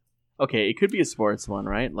Limits. Okay, it could be a sports one,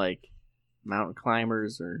 right? Like mountain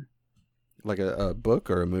climbers or Like a book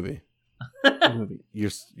or a movie. a movie.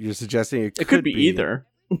 You're suggesting it It could be either.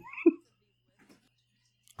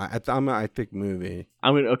 I think movie.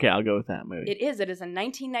 Okay, I'll go with that movie. It is. It is a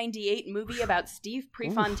 1998 movie about Steve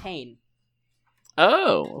Prefontaine.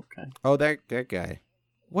 Oh, okay. Oh, that guy.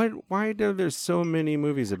 What? Why are there so many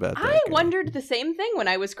movies about that? I guy? wondered the same thing when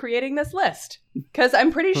I was creating this list. Because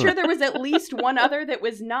I'm pretty sure there was at least one other that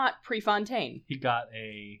was not Prefontaine. He got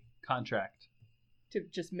a contract. To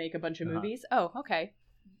just make a bunch of Uh-huh. movies? Oh, okay.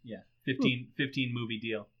 Yeah, 15 movie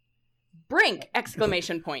deal. Brink!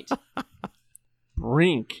 Exclamation point.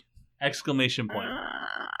 Brink. Exclamation point.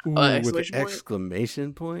 Ooh, exclamation with point?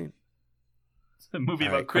 exclamation point. It's a movie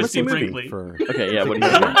All about right, Christy what's the movie Brinkley. for- Okay, yeah, what do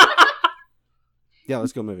you think? Yeah,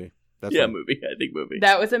 let's go movie. That's Yeah, fine. movie. I think movie.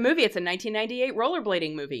 That was a movie. It's a 1998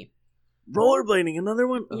 rollerblading movie. Rollerblading, another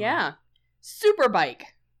one? Oh, Yeah. Superbike.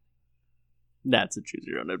 That's a Choose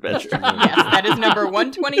Your Own Adventure. Yes, that is number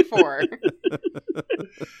 124.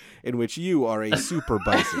 In which you are a super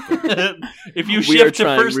bicycle. If you We shift are to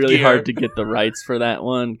trying first really gear, hard to get the rights for that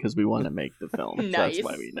one because we want to make the film. So Nice. that's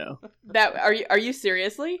why we know. That are you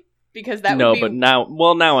seriously? Because that No, would be. but now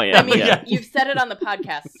I am. I mean, yeah. you've said it on the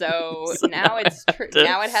podcast, so now it's true. to-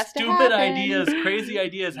 Now it has to stupid happen. ideas, crazy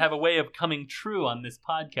ideas have a way of coming true on this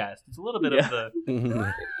podcast. It's a little bit Yeah. of the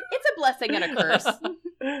It's a blessing and a curse.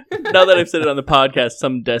 Now that I've said it on the podcast,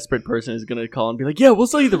 some desperate person is going to call and be like, "Yeah, we'll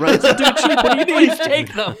sell you the rights. Do it cheap. What do you please need?"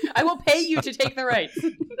 take them. I will pay you to take the rights.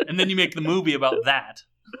 And then you make the movie about that.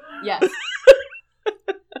 Yes.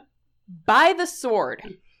 By the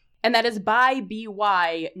Sword. And that is by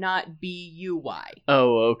B-Y, not B-U-Y.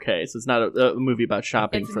 Oh, okay. So it's not a movie about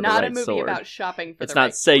shopping It's for not the a right movie sword. about shopping for It's the not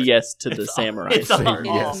right say sword. yes to the It's samurai. It's Say all, It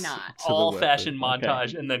yes is not. to the all weapon. fashion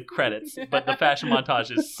montage and then credits, but the fashion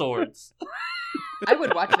montage is swords. I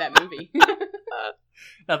would watch that movie.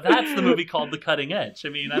 Now that's the movie called The Cutting Edge. I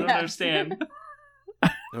mean, I don't Yes. understand.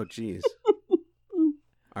 Oh, jeez.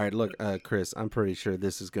 All right, look, Chris, I'm pretty sure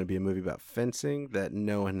this is going to be a movie about fencing that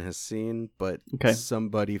no one has seen, but Okay.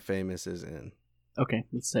 somebody famous is in. Okay,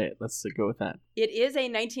 let's say it. Let's go with that. It is a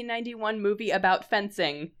 1991 movie about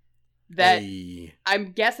fencing that Hey.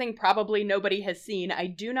 I'm guessing probably nobody has seen. I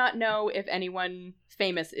do not know if anyone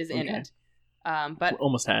famous is in Okay. it. But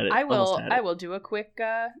Almost had it. I will Almost had it. I will do a quick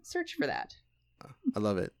search for that. I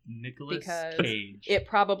love it. Nicolas Because Cage. It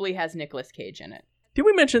probably has Nicolas Cage in it. Did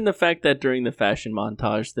we mention the fact that during the fashion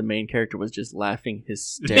montage, the main character was just laughing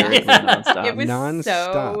hysterically nonstop? It was so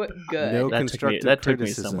Nonstop. good. No that took me, constructive that took me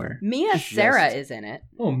criticism. somewhere. Mia Just- Sara is in it.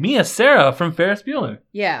 Oh, Mia Sara from Ferris Bueller.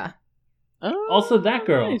 Yeah. Oh, Also that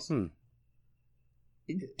girl. nice.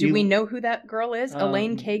 Do we know who that girl is?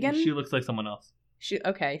 Elaine Kagan? She looks like someone else.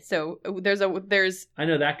 Okay, so there's I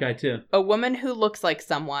know that guy too. a woman who looks like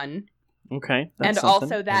someone, Okay, and that's also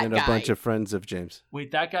something. that And then guy. a bunch of friends of James.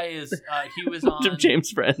 Wait, that guy is. He was Bunch on of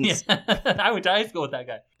James friends. Yeah, I went to high school with that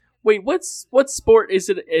guy. Wait, what sport is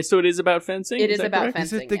it? So it is about fencing. It is that about correct?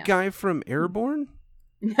 fencing. Is it the yes. guy from Airborne?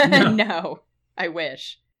 No, I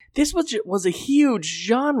wish. This was a huge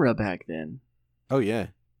genre back then. Oh, yeah.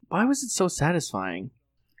 Why was it so satisfying?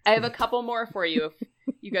 I have a couple more for you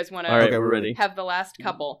if you guys want All right, to we're ready. have the last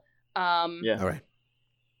couple. Yeah. All right.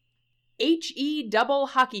 HE double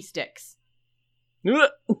hockey sticks.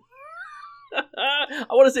 I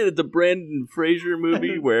want to say that the Brandon Fraser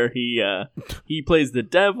movie where he plays the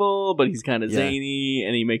devil, but he's kind of Yeah. zany,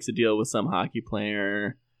 and he makes a deal with some hockey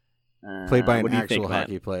player. Played by an what do you actual think, Matt?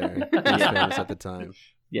 hockey player. He was famous at the time.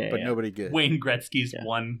 Yeah, But yeah. nobody good. Wayne Gretzky's Yeah.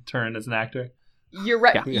 one turn as an actor. You're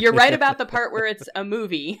right. Yeah. You're right about the part where it's a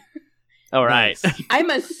movie. All right. Nice. I'm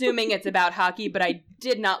assuming it's about hockey, but I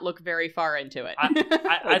did not look very far into it.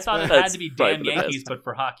 I thought it had That's to be probably damn for the best. Yankees, but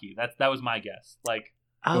for hockey. That was my guess. Like,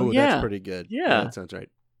 Oh, yeah. that's pretty good. Yeah. That sounds right.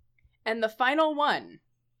 And the final one,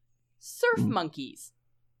 surf Mm. monkeys.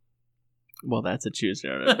 Well, that's a choose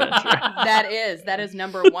your own adventure. That is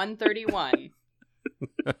number 131.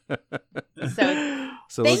 So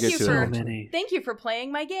So Thank we'll get you to for- it. so eventually. many. thank you for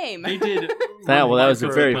playing my game. they did. That was a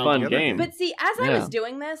For very putting fun together. game. But see, as I Yeah. was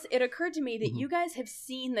doing this, it occurred to me that Mhm. you guys have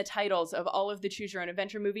seen the titles of all of the Choose Your Own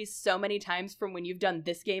Adventure movies so many times from when you've done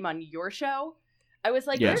this game on your show. I was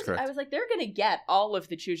like, Yeah. That's correct. they're gonna get all of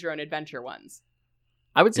the Choose Your Own Adventure ones.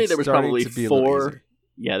 I would say It's there was starting probably to be a little 4. easy.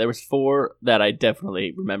 Yeah, there was 4 that I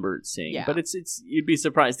definitely remembered seeing. Yeah. But it's you'd be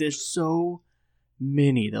surprised. There's so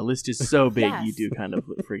many. The list is so big. Yes. You do kind of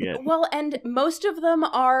forget. Well, and most of them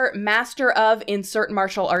are master of insert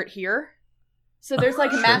martial art here. So there's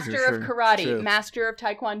like Sure, master sure, of karate, True. master of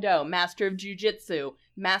taekwondo, master of jujitsu,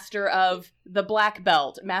 master of the black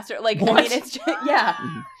belt, master I What? mean it's just, yeah.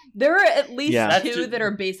 Mhm. There are at least Yeah. That's two ju- that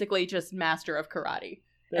are basically just master of karate.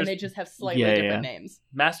 And they just have slightly Yeah, different yeah. names.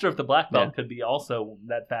 Master of the Black Belt Yeah. could be also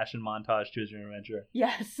that fashion montage Choose Your Own Adventure.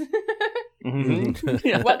 Yes. Mhm.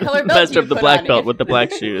 Yeah. What color belt Master do you of the put black on? belt If- with the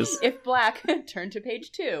black shoes. If black, turn to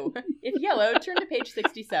page 2. If yellow, turn to page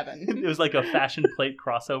 67. It was like a fashion plate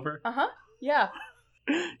crossover. Uh-huh. Yeah.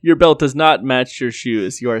 Your belt does not match your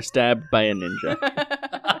shoes. You are stabbed by a ninja.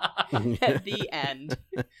 At the end.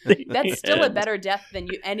 That's still a better death than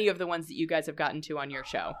any of the ones that you guys have gotten to on your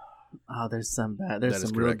show. Oh, there's some bad. There's That is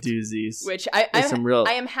some real correct. doozies. Which There's some real.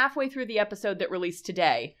 I am halfway through the episode that released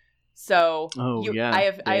today. So Oh yeah. I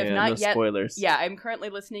have Yeah, not no yet spoilers. Yeah, I'm currently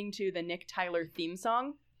listening to the Nick Tyler theme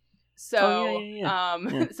song. So Oh, yeah.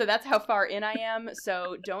 Yeah. so that's how far in I am.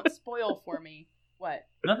 So don't spoil for me. What?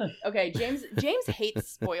 Nothing. Okay, James hates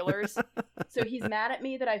spoilers. So he's mad at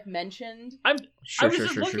me that I've mentioned I Sure, was sure,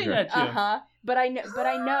 just sure, looking sure. at you. uh-huh. But I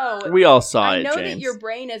know We all saw I it, know James. that your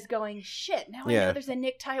brain is going, shit, now I Yeah. know there's a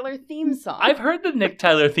Nick Tyler theme song. I've heard the Nick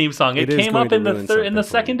Tyler theme song. It It is came going up to in the ruin in the something for you.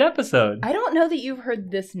 second episode. I don't know that you've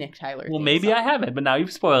heard this Nick Tyler Well, theme maybe song. I haven't, but now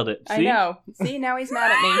you've spoiled it. See? I know. See, now he's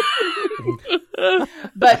mad at me.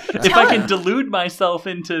 But If tell I can him- delude myself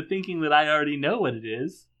into thinking that I already know what it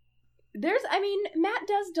is. Matt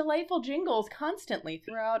does delightful jingles constantly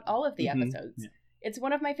throughout all of the Mhm. episodes. Yeah. It's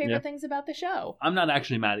one of my favorite Yeah. things about the show. I'm not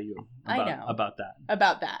actually mad at you I about, know. about that.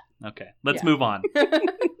 About that. Okay, let's Yeah. move on.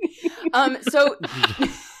 So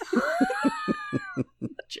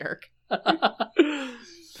jerk.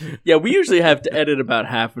 Yeah, we usually have to edit about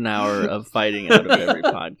half an hour of fighting out of every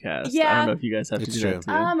podcast. I Yeah. don't know if you guys have to It's do that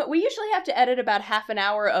true. too. We usually have to edit about half an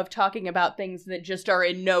hour of talking about things that just are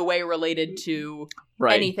in no way related to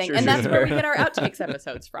Right. anything. Sure, And sure, that's sure. where we get our outtakes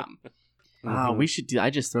episodes from. Oh, we should do. I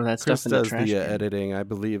just throw that Chris stuff in the does trash. the can. editing. I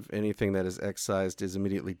believe anything that is excised is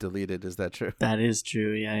immediately deleted. Is that true? That is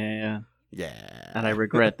true. Yeah. Yeah. And I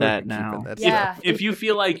regret that Keeping now. that Yeah. stuff. If you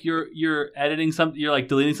feel like you're editing something, you're like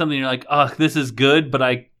deleting something, you're like, oh, this is good, but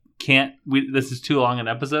I this is too long an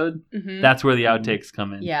episode, Mhm. that's where the outtakes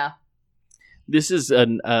come in. Yeah. This is a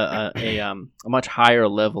much higher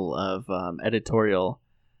level of editorial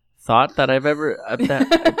thought that I've ever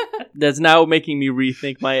that's now making me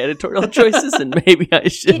rethink my editorial choices, and maybe I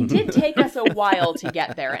It shouldn't. did take us a while to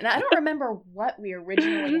get there. And I don't remember what we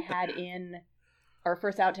originally had in our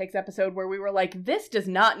first outtakes episode where we were like, this does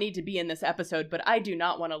not need to be in this episode, but I do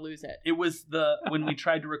not want to lose it. It was when we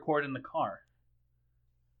tried to record in the car.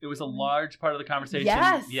 It was a large part of the conversation.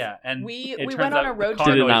 Yes. Yeah, and We it went turns on out a road car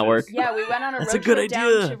trip. Did it not noises- work? Yeah, we went on a That's a road good trip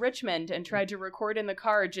idea. down to Richmond and tried to record in the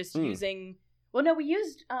car just using... Well, no, we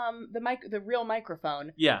used the real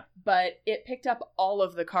microphone, Yeah, but it picked up all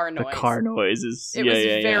of the car The noise. car noise is It was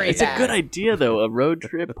very It's bad. a good idea though. A road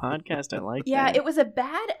trip podcast. I like. Yeah, that. it was a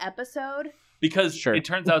bad episode. because Sure. it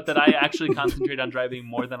turns out that I actually concentrate on driving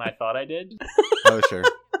more than I thought I did. Oh, sure.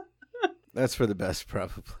 That's for the best,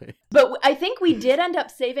 probably. But I think we did end up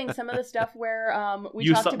saving some of the stuff where we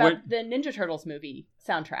You talked saw- about the Ninja Turtles movie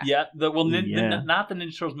soundtrack. Yeah, Yeah. not the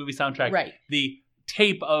Ninja Turtles movie soundtrack. Right. The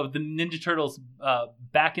tape of the Ninja Turtles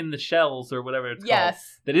back in the shells or whatever it's called.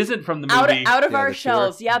 Yes. That isn't from the Out movie. of Yeah, our the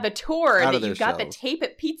shells. tour. Yeah, the tour Out that of you their got the shells. tape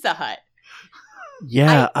at Pizza Hut.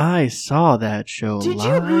 Yeah, I saw that show Did you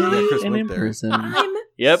live really? Yeah, Chris and went in there. person. I'm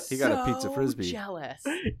Yep. He got a pizza so Frisbee. jealous.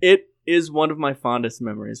 It is one of my fondest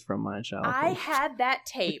memories from my childhood. I had that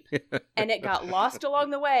tape and it got lost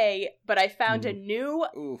along the way, but I found a new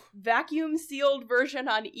Oof. vacuum sealed version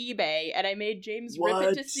on eBay and I made James rip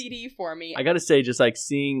it to What? CD for me. I gotta say, just like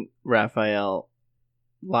seeing Raphael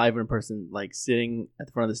live in person, like sitting at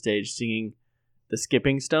the front of the stage singing the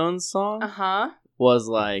Skipping Stones song, Uh-huh. was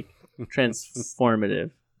like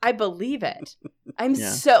transformative. I believe it. I'm Yeah.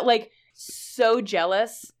 so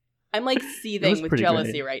jealous. I'm like seething with pretty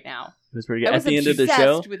jealousy great. right now. It was pretty I good. At was the end of the obsessed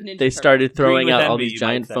show, with Ninja they Turtles. started throwing Green with out all envy, these you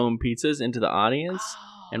giant might say. foam pizzas into the audience,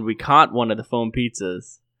 Oh. and we caught one of the foam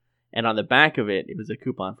pizzas. And on the back of it, it was a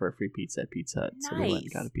coupon for a free pizza at Pizza Hut. So we went and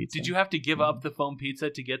Nice. got a pizza. Did you have to give up the foam pizza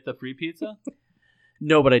to get the free pizza?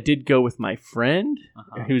 No, but I did go with my friend,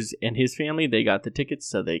 Uh-huh. who's and his family. They got the tickets,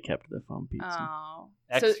 so they kept the foam pizza. Oh.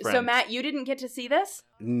 Ex-friend. So Matt, you didn't get to see this?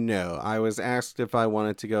 No, I was asked if I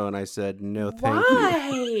wanted to go, and I said no, thank you.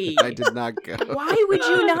 Why? I did not go. Why would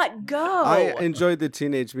you not go? I enjoyed the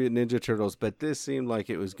Teenage Mutant Ninja Turtles, but this seemed like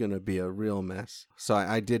it was going to be a real mess. So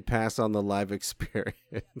I did pass on the live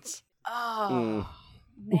experience. Oh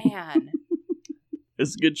man,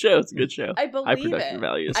 It's a good show. It's a good show. I High believe production it.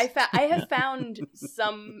 values. I have found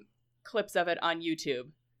some clips of it on YouTube.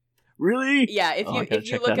 Really? Yeah, if Oh, I you gotta if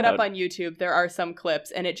you check look that it up out. on YouTube, there are some clips,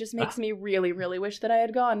 and it just makes me really, really wish that I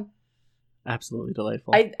had gone. Absolutely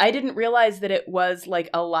delightful. I didn't realize that it was like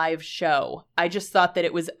a live show. I just thought that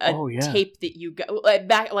it was a Oh, yeah. tape that you got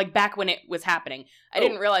back when it was happening. I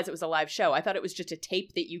didn't realize it was a live show. I thought it was just a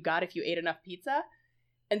tape that you got if you ate enough pizza.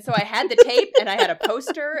 And so I had the tape and I had a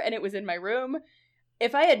poster and it was in my room.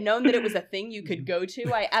 If I had known that it was a thing you could go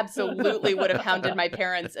to, I absolutely would have hounded my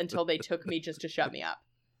parents until they took me just to shut me up.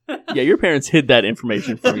 Yeah, your parents hid that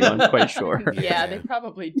information from you, I'm quite sure. Yeah, they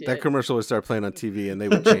probably did. That commercial would start playing on TV, and they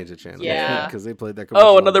would change the channel. Yeah. because they played that commercial.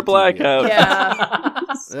 Oh, on another TV. blackout. Yeah.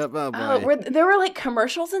 Yep, oh, Oh, there were like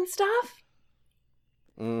commercials and stuff?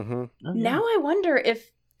 Mm-hmm. Oh, yeah. Now I wonder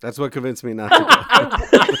if That's what convinced me not to go.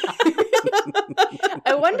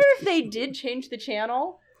 I wonder if they did change the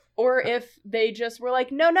channel or if they just were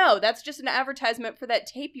like, no, that's just an advertisement for that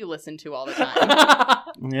tape you listen to all the time. Yeah.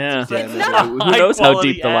 Yeah, It's maybe. not Who knows how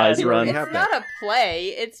High-quality deep the lies ad. run? You have It's that. not a play.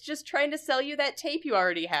 It's just trying to sell you that tape you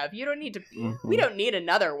already have. You don't need to. Mhm. We don't need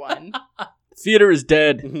another one. Theater is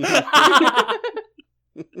dead.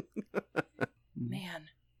 Man.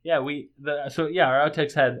 Yeah, our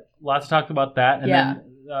outtakes had lots of talk about that, and Yeah.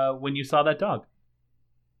 then when you saw that dog,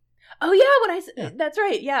 Oh yeah, that's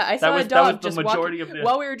right. Yeah, I saw a that dog was the just majority walking of the.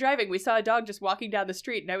 while we were driving. We saw a dog just walking down the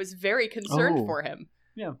street, and I was very concerned Oh. for him.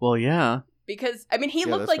 Well, yeah. Because I mean, he Yeah,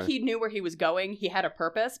 looked that's like fine. he knew where he was going. He had a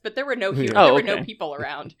purpose, but there were no Yeah. Oh, there were no okay. people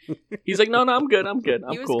around. He's like, no, I'm good. I'm good.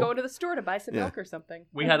 he I'm was cool. going to the store to buy some Yeah. milk or something.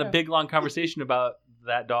 We I had don't a know. big long conversation about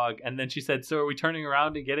that dog, and then she said, "So are we turning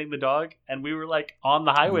around and getting the dog?" And we were like on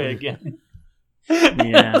the highway again.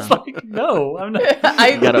 Yeah. I was like, "No, I'm not." I-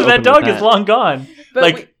 You gotta open that with dog that. is long gone, But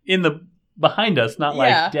like in the behind us, not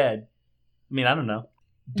Yeah. like dead. I mean, I don't know.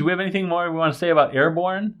 Do we have anything more we want to say about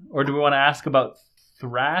Airborne, or do we want to ask about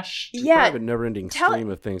Thrash? We yeah, have a never-ending tell- stream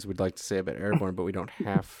of things we'd like to say about Airborne, but we don't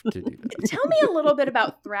have to do that. tell me a little bit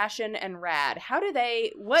about Thrashin' and Rad.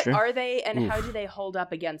 What Sure. are they, and how Oof. do they hold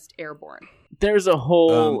up against Airborne? There's a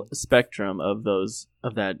whole spectrum of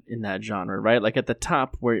that in that genre, right? Like at the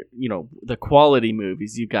top, where the quality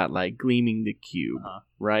movies, you've got like Gleaming the Cube,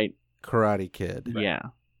 right? Karate Kid. Yeah.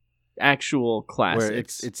 actual where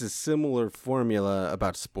classics. it's a similar formula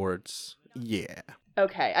about sports. Yeah.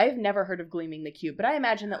 Okay, I've never heard of Gleaming the Cube, but I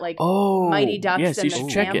imagine that like oh, Mighty Ducks yes, and you The should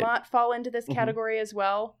check it. Sandlot fall into this Mhm. category as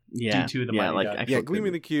well. Yeah, D2 the yeah, Mighty like Ducks. actual Yeah,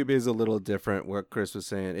 Gleaming good- the Cube is a little different. What Chris was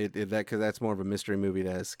saying, because that's more of a mystery movie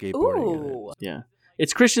that has skateboarding in it. Ooh. Yeah,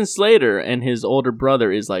 it's Christian Slater, and his older brother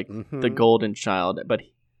is like the Mhm. golden child, but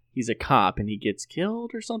he's a cop and he gets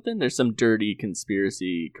killed or something. There's some dirty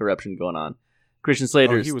conspiracy corruption going on. Christian Oh,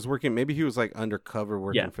 Slater's he was working. Maybe he was like undercover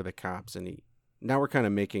working Yeah. for the cops, and he. Now we're kind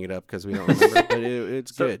of making it up because we don't remember, but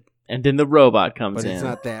it's So- good. and then the robot comes But in. it's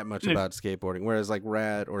not that much about skateboarding. Whereas like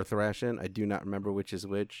Rad or Thrashin', I do not remember which is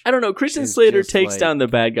which. I don't know. Christian It's Slater just takes like- down the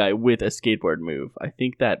bad guy with a skateboard move. I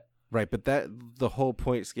think that. Right, but that the whole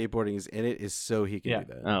point skateboarding is in it is so he can Yeah.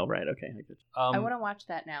 do that. Oh, right. Okay. I get you. I want to watch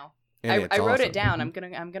that now. And I it's wrote awesome. it down. I'm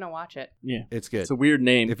gonna watch it. Yeah, It's good. it's a weird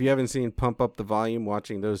name. If you haven't seen Pump Up the Volume,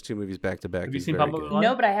 watching those two movies back to back Have you is seen very Pump Up good. the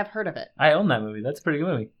Volume? No, but I have heard of it. I own that movie. That's a pretty good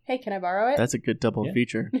movie. Hey, can I borrow it? That's a good double Yeah.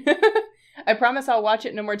 feature. I promise I'll watch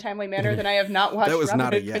it in a more timely manner than I have not watched That was Robin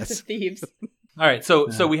not a Hood, Prince yes. of Thieves. All right, so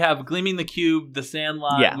we have Gleaming the Cube, The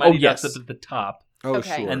Sandlot, Yeah. Mighty Oh, Ducks yes. up at the top, Oh,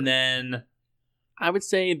 Okay. sure. and then I would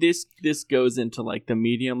say this goes into like the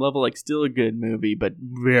medium level, like still a good movie, but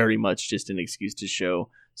very much just an excuse to show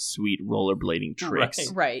sweet rollerblading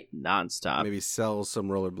tricks Right. nonstop. Maybe sell some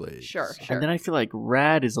rollerblades. Sure. And then I feel like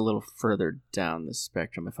Rad is a little further down the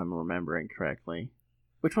spectrum, if I'm remembering correctly.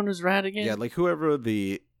 Which one was Rad again? Yeah, like whoever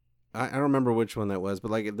the I don't remember which one that was, but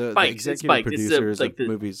like the Spikes, it's executive Spikes. It's producers like of the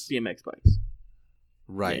movies, BMX bikes.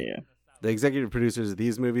 right? Yeah, yeah. The executive producers of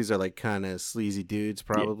these movies are like kind of sleazy dudes,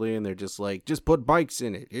 probably, and they're just like, just put bikes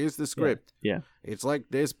in it. Here's the script. Yeah. It's like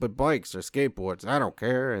this, but bikes or skateboards. I don't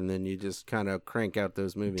care. And then you just kind of crank out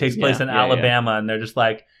those movies. takes place in Yeah, yeah. Alabama, and they're just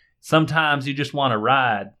like, sometimes you just want to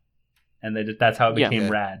ride, and that's how it Yeah. became Yeah.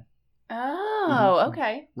 Rad. Oh,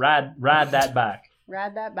 okay. Ride that back.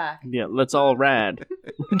 Rad that back. Yeah, let's all rad.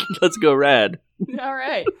 Let's go rad. All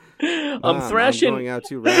right. I'm Thrashing going out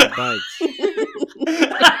to ride bikes.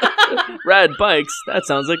 Rad Bikes. That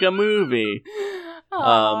sounds like a movie.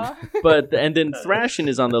 Aw. But and then Thrashin'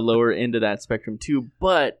 is on the lower end of that spectrum too,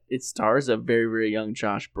 but it stars a very, very young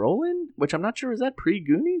Josh Brolin, which I'm not sure, is that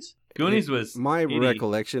pre-Goonies? Goonies was My 80.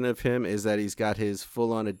 recollection of him is that he's got his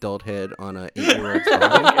full-on adult head on a 8-year-old's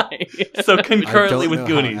body. So I concurrently don't with know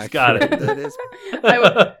Goonies. how Got accurate it. that is,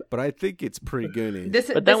 I but I think it's pre-Goonies.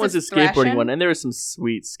 But that was a is skateboarding Thrashin'. one, and there was some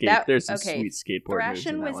sweet That- sweet okay, skateboard moves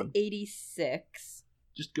in Thrashin' that was one. 86.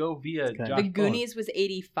 Just go via Okay. Josh The Brolin. Goonies was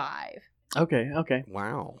 85. Okay.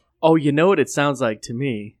 Wow. Oh, you know what it sounds like to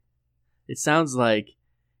me? It sounds like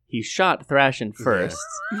he shot Thrashin' first.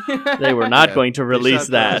 They were not Yeah, going to they release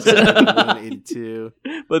shot that. in 82.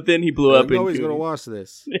 But then he blew up I'm in always going to Goonies. watch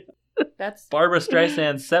this. That's Barbara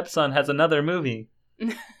Streisand's stepson has another movie.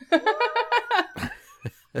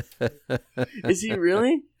 Is he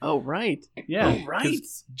really? Oh, right. Yeah, Oh, right.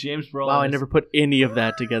 'cause James Brolin. Wow, I is- never put any of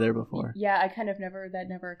that together before. Yeah, I kind of that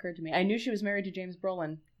never occurred to me. I knew she was married to James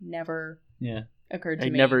Brolin. Never Yeah, occurred to I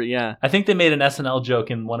me. never, yeah. I think they made an SNL joke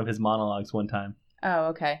in one of his monologues one time. Oh,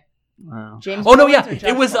 okay. Wow. James. Oh no, Brolin's yeah, or Josh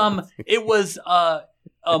it was Brolin's?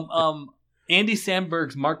 Andy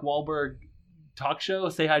Samberg's Mark Wahlberg talk show.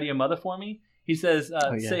 Say hi to your mother for me. He says,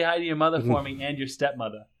 Oh, yeah. "Say hi to your mother for me and your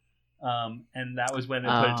stepmother." And that was when they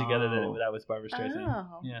put it together Oh. that was Barbara Streisand.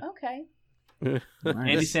 Oh, Yeah. okay.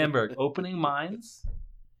 Andy Nice. Samberg, opening minds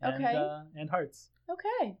and, Okay. and hearts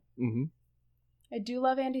Okay. Mhm. I do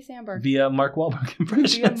love Andy Samberg. via Mark Wahlberg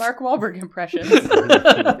impressions. Via Mark Wahlberg impressions.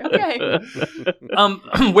 Okay.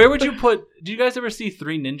 Where would you put? Do you guys ever see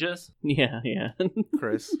Three Ninjas? Yeah.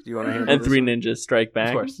 Chris, do you want to handle And this Three one? Ninjas Strike Back.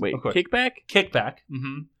 Of course, Wait, of course. Kickback? Kickback,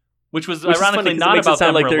 mm-hmm. Which was Which is funny ironically 'cause it not makes it about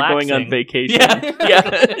sound them like they're going on relaxing. vacation.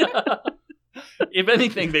 Yeah. If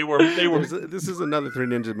anything, they were. This is another Three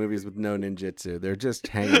Ninja movies with no ninjutsu. They're just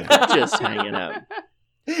hanging out. Just hanging out.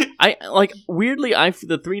 Weirdly,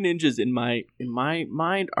 the Three Ninjas in my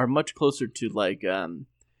mind are much closer to like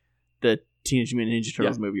the Teenage Mutant Ninja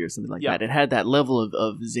Turtles movie or something like Yeah. that. It had that level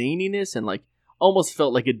of zaniness and like almost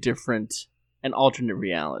felt like an alternate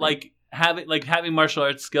reality. like having martial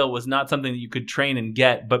arts skill was not something that you could train and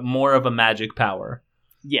get, but more of a magic power.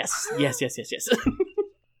 yes.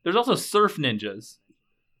 There's also Surf Ninjas,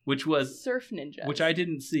 which Surf Ninja. I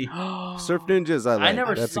didn't see. Surf Ninjas, I like. I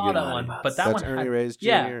never That's a saw good that one, but that That's one Ernie had- Reyes Jr.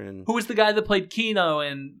 Yeah. And Who was the guy that played Kino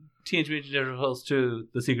in Teenage Mutant Ninja Turtles 2: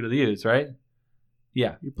 The Secret of the Ooze, right?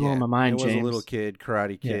 Yeah. You're blowing my mind, It was James. a little kid,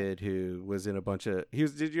 karate kid, who was in a bunch of.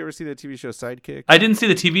 Did you ever see that TV show Sidekick? I didn't see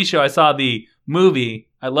the TV show. I saw the movie.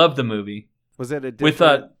 I love the movie. Was that a With,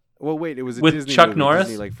 different? Well, wait, it was a With Disney Chuck movie, Norris?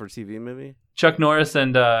 Disney, like for TV movie. Chuck Norris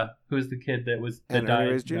and who's the kid that And Ernie died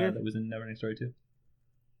Reyes Jr.? that was in Neverending Story 2?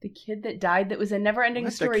 The kid that died that was in Neverending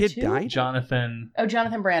What? Story That kid 2? died? Jonathan. Oh,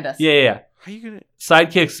 Jonathan Brandis. Yeah. How you gonna?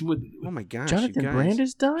 Sidekicks with. Oh my gosh, Jonathan you guys.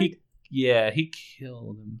 Brandis died? He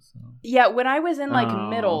killed himself. Yeah, when I was in like Oh.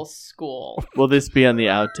 middle school, Will this be on the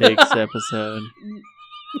outtakes episode?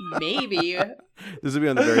 maybe. This will be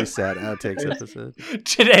on the very sad outtakes episode.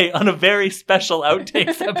 Today on a very special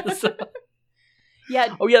outtakes episode.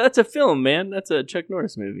 Yeah, Oh yeah, that's a film, man. That's a Chuck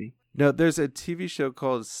Norris movie. No, there's a TV show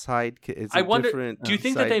called Sidekick. It's a I wonder. different. Do you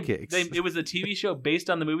think that Sidekicks. it was a TV show based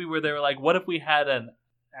on the movie where they were like, what if we had an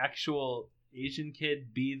actual Asian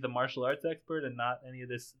kid be the martial arts expert and not any of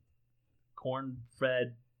this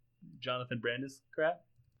corn-fed Jonathan Brandis crap?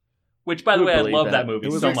 Which, by the Who way, would I believe love that? that movie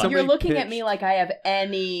It was so like much. somebody you're looking at pitched- me like I have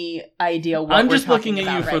any idea what I'm we're just looking talking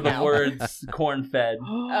at you about for right the now. words corn-fed.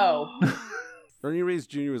 Oh. Ernie Reyes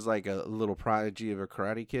Jr. was like a little prodigy of a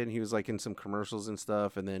karate kid. And he was like in some commercials and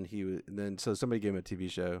stuff, and then so somebody gave him a TV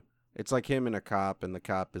show. It's like him and a cop, and the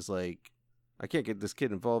cop is like, "I can't get this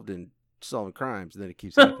kid involved in solving crimes," and then it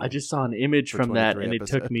keeps happening. I just saw an image For from that, 23 and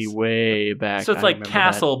it took me episodes. way back. So it's I like remember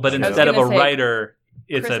Castle, that. but I was instead of a gonna say, writer,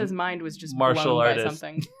 it's Chris's a mind was just martial blown artist. by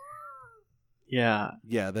something. Yeah,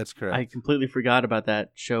 Yeah, that's correct. I completely forgot about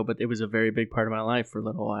that show, but it was a very big part of my life for a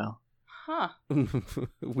little while. Huh.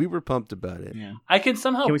 We were pumped about it. Yeah. I can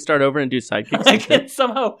somehow. Can we start over and do sidekicks? I can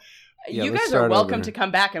somehow. Yeah, you let's guys are start welcome over. to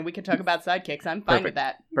come back and we can talk about sidekicks. I'm fine with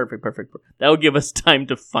that. Perfect. That will give us time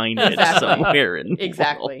to find it Exactly. somewhere. In the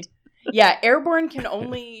Exactly. world. Yeah, Airborne can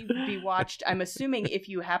only be watched, I'm assuming, if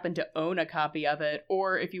you happen to own a copy of it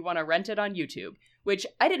or if you want to rent it on YouTube, which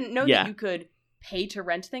I didn't know Yeah. that you could pay to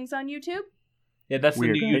rent things on YouTube. Yeah, that's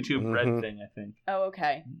Weird, the new right? YouTube Red Mhm. thing, I think. Oh,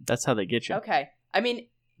 okay. That's how they get you. Okay. I mean,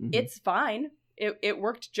 Mhm. it's fine. It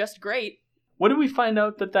worked just great. What did we find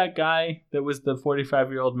out that guy that was the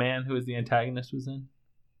 45-year-old man who was the antagonist was in?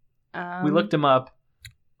 We looked him up.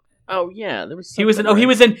 Oh yeah, there was. He was in. something, Oh, he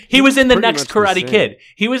right? was in the Pretty next much the Karate same. Kid.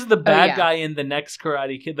 He was the bad yeah. guy in the next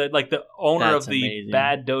Karate Kid. The owner That's of the amazing.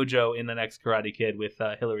 bad dojo in the next Karate Kid with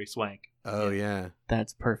Hilary Swank. Oh yeah,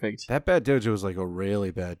 That's perfect. that bad dojo was like a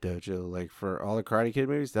really bad dojo. Like for all the Karate Kid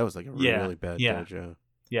movies, that was like a Yeah, really bad yeah. dojo.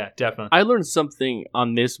 Yeah, definitely. I learned something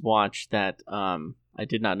on this watch that I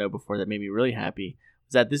did not know before that made me really happy.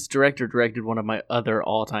 Was that this director directed one of my other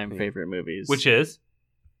all-time Yeah. favorite movies, Which is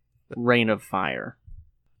Reign of Fire.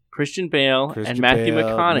 Christian Bale Christian and Matthew Bale,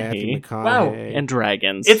 McConaughey Matthew Wow. McConaughey. and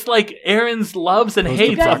dragons. it's like Aaron's loves and You You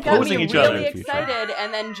hates guys are got opposing me each really other. Future. excited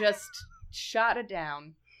and then just shot it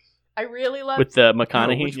down. I really love with the Oh,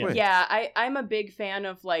 McConaughey. which way? Yeah, I'm a big fan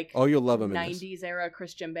of like Oh, you'll love him in this. 90s era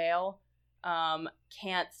Christian Bale.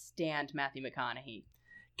 Can't stand Matthew McConaughey.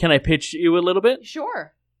 Can I pitch you a little bit?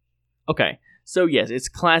 Sure. Okay. So yes, it's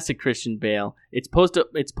classic Christian Bale. It's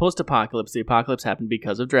post-apocalypse. The apocalypse happened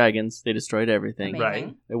because of dragons. They destroyed everything.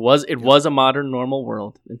 Amazing. Right. It was a modern normal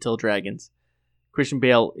world until dragons. Christian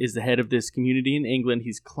Bale is the head of this community in England.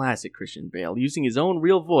 He's classic Christian Bale, using his own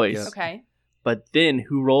real voice. Yeah. Okay. But then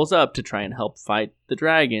who rolls up to try and help fight the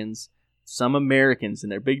dragons? Some Americans in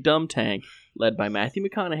their big dumb tank, led by Matthew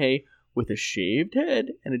McConaughey, with a shaved head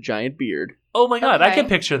and a giant beard. Oh my god, I Okay. can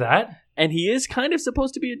picture that. And he is kind of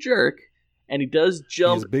supposed to be a jerk. And he does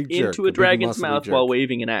jump a big jerk, into a a big dragon's muscly mouth jerk. while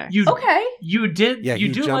waving an axe. You Okay. you did Yeah, you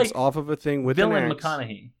he do jumps like off of a thing with villain an axe.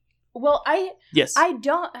 McConaughey. Well, Yes. I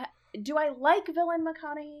don't. Do I like villain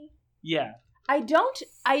McConaughey? Yeah. I don't.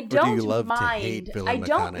 I do you don't love to mind. hate villain I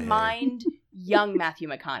don't McConaughey? mind young Matthew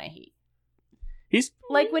McConaughey. He's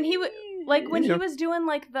Like when he Yeah. was doing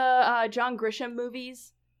like the John Grisham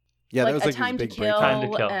movies. Yeah, like that was A like Time his to big Kill. break.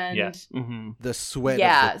 Time to Kill, And yes. Mhm. The sweat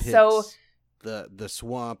Yeah, of the pits. so- the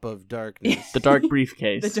swamp of darkness. the dark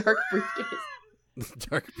briefcase. the dark briefcase. The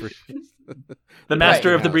dark briefcase. The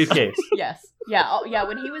master of the House. briefcase. Yes. Yeah. Yeah.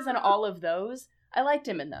 When he was in all of those, I liked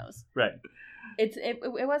him in those. Right.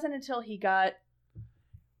 It wasn't until he got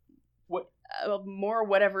What more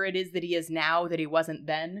whatever it is that he is now that he wasn't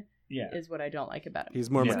then yeah. is what I don't like about him. He's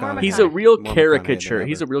more Yeah. McConaughey. He's a real More McConaughey caricature. than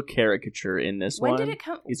He's ever. a real caricature in this When one. did it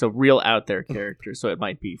come? He's a real out there character, so it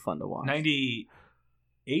might be fun to watch. 98?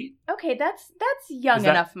 Okay, that's young Is that-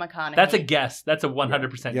 enough McConaughey. That's a guess. That's a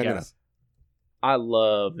 100% Yeah, guess. enough. I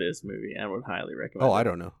love this movie and would highly recommend Oh, it. I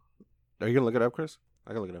don't know. Are you gonna look it up, Chris?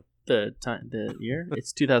 I can look it up. The year?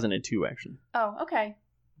 It's 2002 actually. Oh, okay.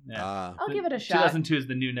 Yeah. I'll give it a shot. 2002 is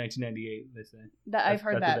the new 1998, they say. I've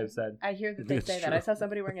heard That's that. what they've said. I hear that they It's say that. true. I saw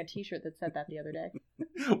somebody wearing a T-shirt that said that the other day.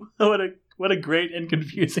 What a great and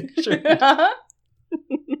confusing shirt.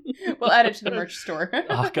 We'll add it to the merch store.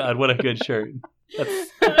 Oh god, what a good shirt. That's,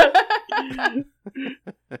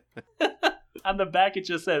 I On the back, it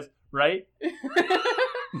just says, right?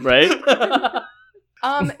 Right?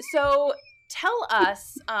 So tell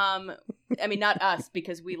us, I mean, not us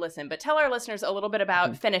because we listen, but tell our listeners a little bit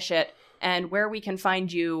about Finish It and where we can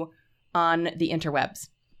find you on the interwebs.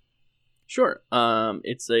 Sure.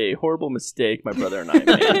 It's a horrible mistake my brother and I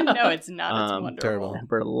made. No, it's not. It's wonderful. Terrible.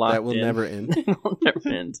 We're locked That will in. never end. It will never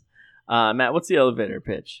end. Matt, what's the elevator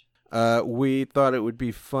pitch? We thought it would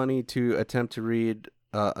be funny to attempt to read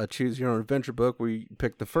a choose your own adventure book. We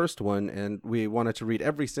picked the first one, and we wanted to read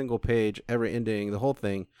every single page, every ending, the whole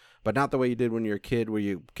thing, but not the way you did when you were a kid, where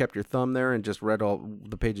you kept your thumb there and just read all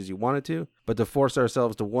the pages you wanted to, but to force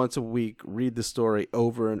ourselves to once a week read the story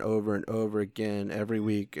over and over and over again, every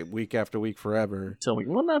week, week after week, forever.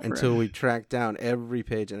 Until we track down every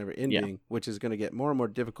page and every ending, which is going to get more and more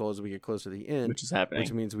difficult as we get closer to the end. Which is happening.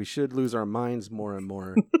 Which means we should lose our minds more and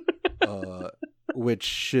more.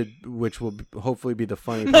 Which will hopefully be the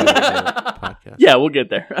funny part of the podcast. Yeah, we'll get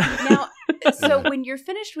there. Now, so when you're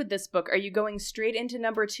finished with this book, are you going straight into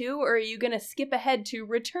number 2, or are you going to skip ahead to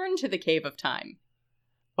Return to the Cave of Time?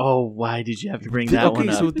 Oh, why did you have to bring that one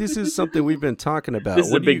up? So this is something we've been talking about. This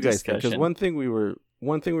is what a do you big guys think? discussion. Because one thing we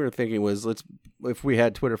were thinking was, if we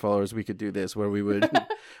had Twitter followers, we could do this, where we would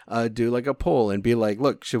do like a poll and be like,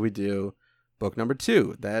 look, should we do book number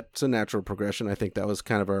 2? That's a natural progression. I think that was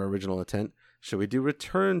kind of our original intent. Should we do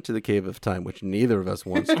Return to the Cave of Time, which neither of us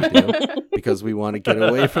wants to do because we want to get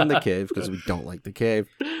away from the cave because we don't like the cave?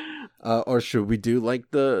 Or should we do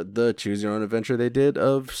like the Choose Your Own Adventure they did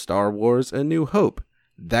of Star Wars A New Hope?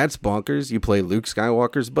 That's bonkers. You play Luke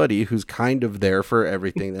Skywalker's buddy, who's kind of there for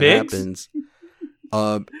everything that Biggs? happens.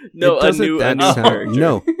 No, it a doesn't- new that sound- character.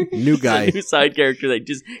 No, new guy. A new side character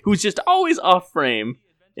who's just always off frame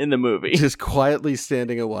in the movie. Just quietly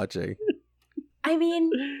standing and watching. I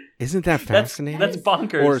mean, Isn't that That's fascinating?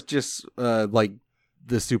 bonkers. Or just like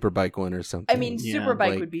the Superbike one or something. Yeah, Superbike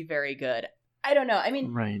like- would be very good. I don't know. I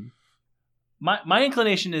mean, Right. my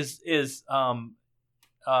inclination is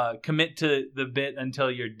commit to the bit until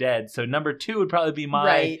you're dead. So number 2 would probably be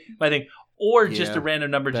my thing, or just Yeah, a random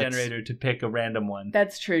number that's- generator to pick a random one.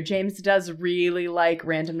 That's true. James does really like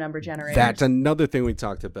random number generators. That's another thing we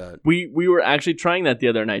talked about. We were actually trying that the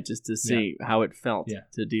other night just to see how it felt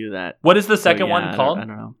to do that. What is the second So, one I called? don't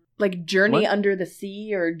know. like Journey What? Under the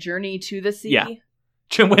Sea or Journey to the Sea. Yeah.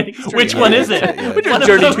 Which one is it? Yeah. Which Journey one of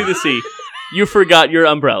them? to the Sea. You forgot your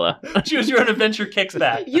umbrella. Choose Your Own Adventure kicks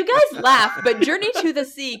back. You guys laugh, but Journey to the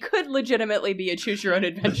Sea could legitimately be a choose your own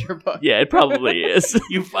adventure book. Yeah, it probably is.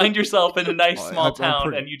 You find yourself in a nice Oh, small I'm town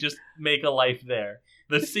pretty- and you just make a life there.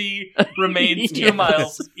 The sea remains 2 Yes.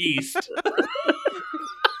 miles east.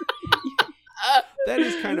 That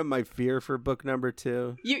is kind of my fear for book number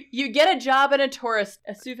 2. You get a job in a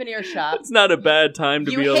souvenir shop. It's not a bad time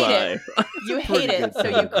to You be hate alive. You hate Pretty it,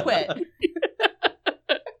 good so you quit.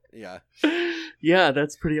 Yeah. Yeah,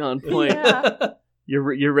 that's pretty on point. Yeah.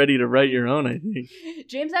 You're ready to write your own, I think.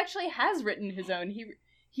 James actually has written his own.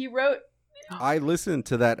 He wrote. I listened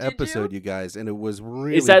to that Did episode, you? you guys, and it was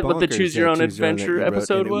really Is that what the bonkers. Choose Your Yeah, Own Choose Your Own that Adventure you wrote,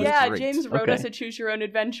 episode and it was? Yeah, great. James wrote Okay. us a choose your own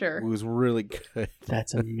adventure. It was really good.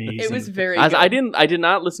 That's amazing. It was very I good. did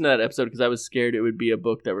not listen to that episode because I was scared it would be a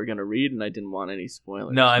book that we're gonna read, and I didn't want any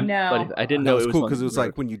spoilers. No, I'm. No. But I didn't That know was it was cool one because it you was like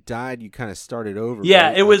wrote. when you died, you kind of started over. Yeah,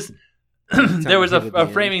 right? it was. Like, There was time to hit at the a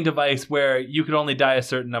end. framing device where you could only die a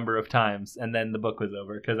certain number of times, and then the book was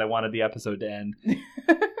over because I wanted the episode to end.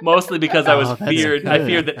 Mostly because I was Oh, that's feared. I good.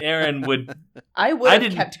 feared that Aaron would. I would I have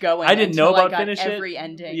didn't- kept going. I didn't know until about I got Finish It. every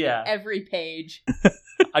ending. Yeah. Every page.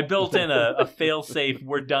 I built in a fail-safe.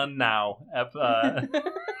 We're done now.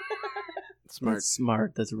 Smart. That's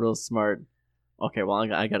smart. That's real smart. Okay, well,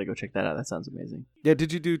 I gotta go check that out. That sounds amazing. Yeah,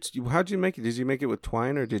 did you do? How'd you make it? Did you make it with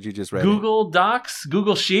Twine or did you just write Google Docs,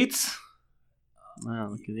 Google Sheets. Wow,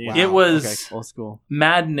 look at you. Wow. It was okay. Old school.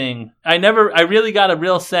 maddening. I really got a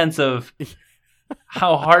real sense of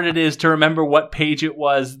how hard it is to remember what page it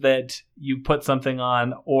was that you put something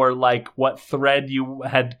on, or like what thread you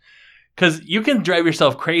had, because you can drive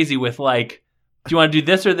yourself crazy with like, do you want to do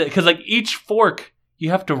this or that? Because like each fork you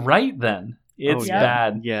have to write. Then it's yeah.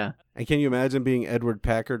 bad. Yeah. And can you imagine being Edward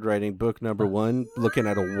Packard writing book number 1, looking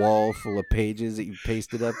at a wall full of pages that you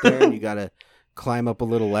pasted up there, and you got to climb up a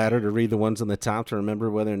little ladder to read the ones on the top to remember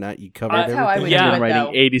whether or not you covered That's how I everything? would Yeah. do I'm it,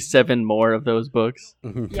 writing though. 87 more of those books.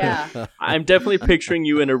 Yeah. I'm definitely picturing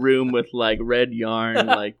you in a room with like red yarn,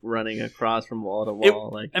 like running across from wall to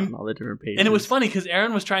wall, like on all the different pages. And it was funny because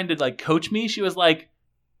Erin was trying to like coach me. She was like,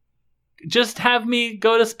 "Just have me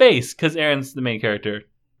go to space," because Erin's the main character.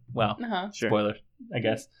 Well, Sure. spoiler, I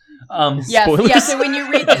guess. Yes, Spoilers. yeah, so when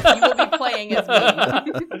you read this, you will be playing as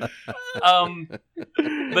me.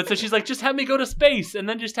 But so she's like, just have me go to space, and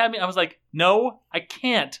then just have me. I was like, no, I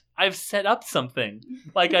can't. I've set up something.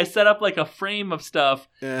 Like I set up like a frame of stuff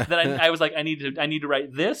that I was like, I need to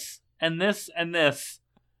write this and this and this,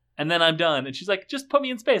 and then I'm done. And she's like, just put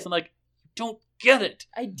me in space. I'm like, don't get it.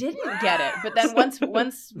 I didn't get it, but then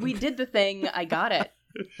once we did the thing, I got it.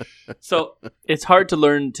 So It's hard to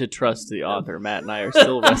learn to trust the author. Matt and I are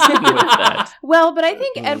still wrestling with that. Well, but I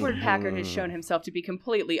think Edward Packard has shown himself to be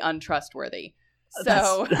completely untrustworthy.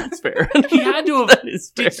 So That's fair. he had to have. That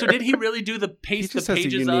is fair. So did he really do the He paste the just has a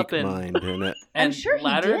pages unique up and mind, isn't it? I'm sure he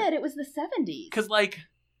ladder? did. It was the 70s. Because like,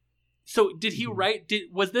 so did he write?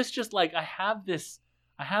 Was this just like I have this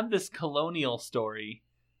colonial story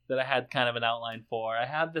that I had kind of an outline for. I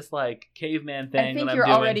have this like caveman thing. I think that you're I'm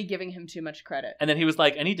doing. already giving him too much credit. And then he was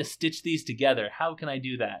like, I need to stitch these together. How can I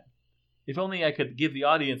do that? If only I could give the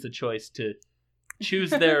audience a choice to choose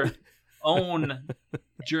their own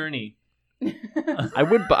journey.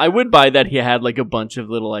 I would buy that he had like a bunch of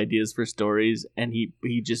little ideas for stories, and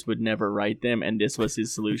he just would never write them. And this was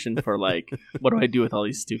his solution for like, what do I do with all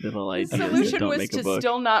these stupid little His ideas that solution don't was make a to book?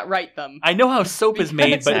 still not write them. I know how soap is made,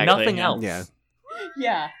 but Exactly, nothing yeah. else. Yeah.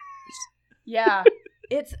 Yeah. Yeah.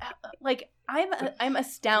 It's like I'm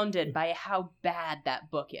astounded by how bad that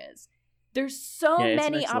book is. There's so Yeah, it's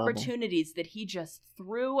many next level. opportunities that he just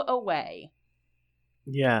threw away.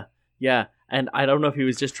 Yeah, and I don't know if he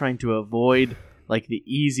was just trying to avoid like the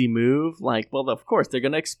easy move. Like, well, of course they're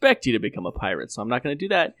gonna expect you to become a pirate, so I'm not gonna do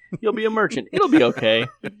that. You'll be a merchant. It'll be okay.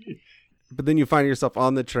 But then you find yourself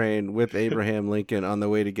on the train with Abraham Lincoln on the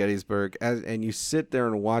way to Gettysburg, and you sit there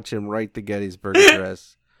and watch him write the Gettysburg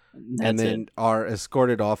Address, That's and then it. are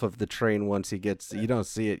escorted off of the train once he gets. You don't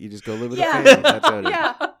see it; you just go live with Yeah. the family. That's how it is.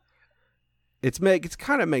 Yeah. It's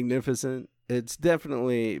kind of magnificent. It's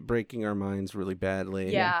definitely breaking our minds really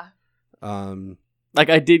badly. Yeah. Like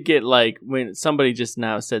I did get like when somebody just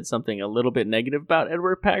now said something a little bit negative about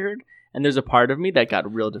Edward Packard, and there's a part of me that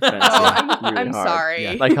got real defensive. Oh, really I'm hard. sorry.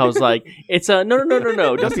 Yeah. Like I was like, it's no. Don't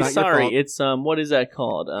That's be not your sorry. fault. It's what is that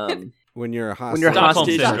called? When you're a hostage, When you're a Stockholm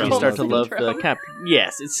hostage, syndrome. you start to Stockholm love the syndrome. captain.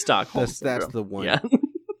 Yes, it's Stockholm. that's syndrome. the one. Yeah.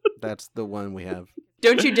 That's the one we have.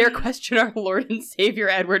 Don't you dare question our Lord and Savior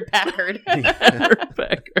Edward Packard. Edward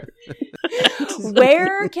Packard.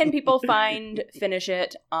 Where can people find Finish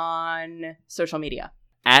It on social media?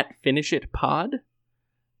 At Finish It Pod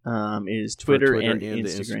is Twitter, Twitter and and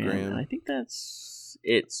Instagram. Instagram. And I think that's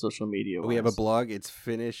it social media. We have a blog. It's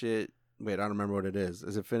Finish It. Wait, I don't remember what it is.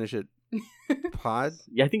 Is it Finish It Pod?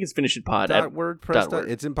 Yeah, I think it's Finish It Pod. Dot WordPress. .word.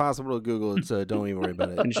 It's impossible to Google it, so don't even worry about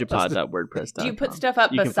it. finishitpod.wordpress.com. Do you put stuff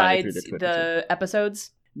up You can find it besides through the Twitter, the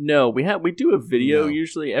episodes? No, we do a video No.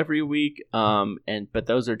 usually every week. But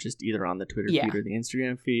those are just either on the Twitter Yeah. feed or the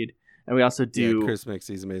Instagram feed. And we also do Yeah, Chris makes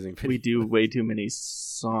these amazing videos. we do way too many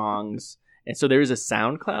songs. And so there is a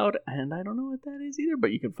SoundCloud, and I don't know what that is either,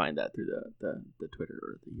 but you can find that through the Twitter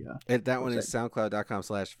or the That one is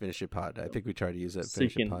soundcloud.com/finishitpod. I think we try to use that. so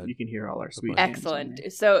Finish It Pod. you can hear all our sweet Excellent. names on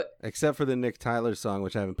Excellent. So, Except for the Nick Tyler song,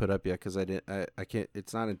 which I haven't put up yet because I can't.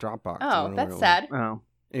 It's not in Dropbox. I oh, don't know that's where it sad. there. Oh.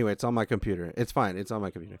 Anyway, it's on my computer. It's fine. It's on my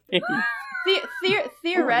computer.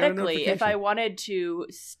 Theoretically, if I notification. wanted to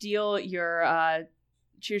steal your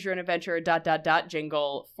choose your own adventure ...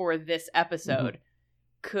 jingle for this episode,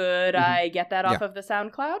 could I get that off of the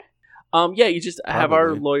SoundCloud? Yeah, you just have our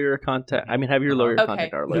Probably. lawyer contact. I mean, have your lawyer Okay.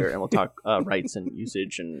 contact our lawyer, and we'll talk rights and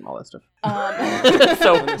usage and all that stuff.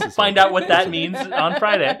 So Unnecessary. find out what that means on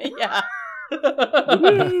Friday. Yeah.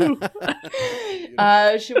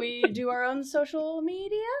 Should we do our own social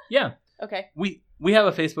media? Yeah. Okay. We have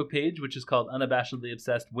a Facebook page which is called Unabashedly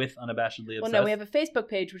Obsessed with Unabashedly Obsessed. Well, no, we have a Facebook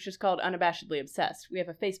page which is called Unabashedly Obsessed. We have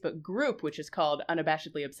a Facebook group which is called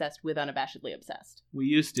Unabashedly Obsessed with Unabashedly Obsessed. We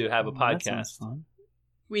used to have a That sounds podcast. fun.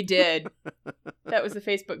 We did. That was the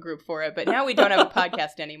Facebook group for it, but now we don't have a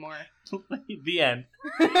podcast anymore. The end.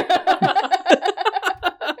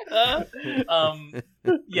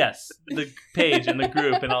 Yes, the page and the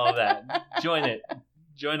group and all of that. Join it.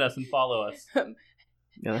 Join us and follow us.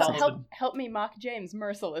 Yeah, that sounds Help me mock James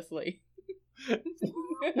mercilessly.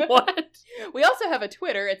 What? We also have a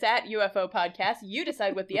Twitter. It's at UFO Podcast. You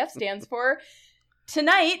decide what the F stands for.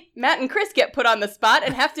 Tonight, Matt and Chris get put on the spot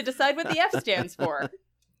and have to decide what the F stands for.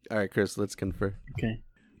 All right, Chris, let's confer. okay.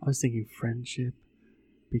 I was thinking friendship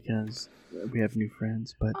because we have new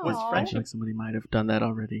friends, but What's I feel friendship? like somebody might have done that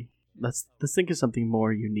already. Let's think of something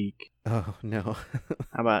more unique. Oh no.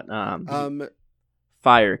 How about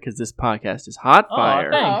Fire. because this podcast is hot Oh,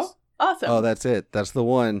 fire. thanks. Oh, awesome. Oh, that's it. That's the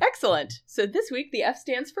one. Excellent. So this week, the F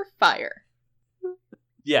stands for fire.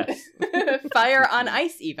 Yes. Fire on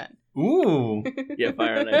Ice, even. Ooh. Yeah,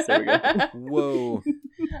 Fire on Ice. There we go. Whoa.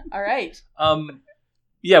 All right.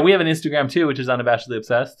 Yeah, we have an Instagram too, which is Unabashedly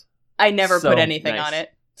Obsessed. I never So put anything nice. on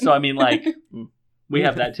it. So I mean, like, we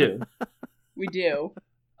have that too. We do.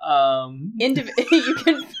 You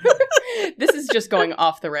can. This is just going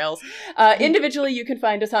off the rails. Individually, you can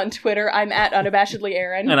find us on Twitter. I'm at Unabashedly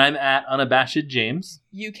Aaron. and I'm at Unabashed James.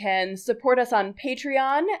 You can support us on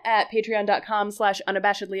Patreon at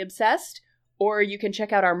patreon.com/unabashedlyobsessed, or you can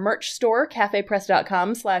check out our merch store,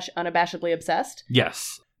 cafepress.com/unabashedlyobsessed.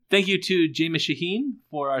 Yes. Thank you to Jamie Shaheen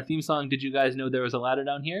for our theme song, Did You Guys Know There Was a Ladder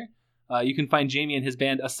Down Here? You can find Jamie and his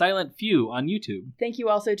band A Silent Few on YouTube. Thank you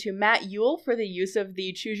also to Matt Yule for the use of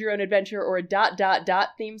the Choose Your Own Adventure or ...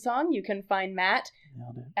 theme song. You can find Matt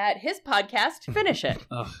Nailed it. at his podcast, Finish It.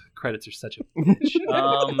 Ugh, credits are such a bitch.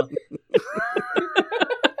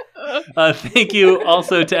 Thank you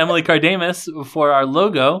also to Emily Cardamus for our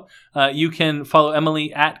logo. You can follow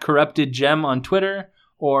Emily at Corrupted Gem on Twitter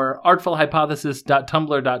or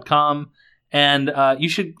artfulhypothesis.tumblr.com. And you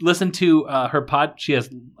should listen to her pod. She has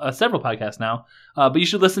several podcasts now, but you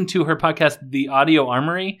should listen to her podcast, The Audio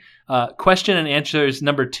Armory. Question and Answers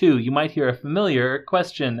number 2. You might hear a familiar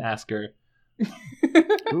question asker.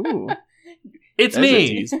 Ooh. It's There's a me.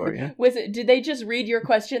 tease for you. Did they just read your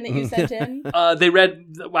question that you sent in? They read.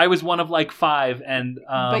 I was one of like 5, and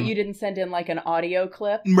But you didn't send in like an audio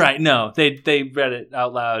clip? right. No, they read it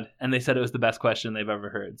out loud, and they said it was the best question they've ever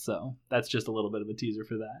heard. So that's just a little bit of a teaser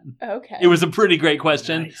for that. Okay. It was a pretty great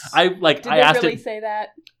question. Nice. Did I they asked really it. say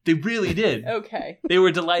that? They really did. Okay. They were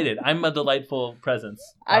delighted. I'm a delightful presence.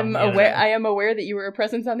 on the internet. I am aware that you were a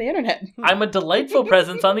presence on the internet. I'm a delightful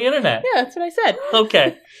presence on the internet. Yeah, that's what I said.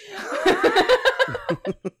 Okay.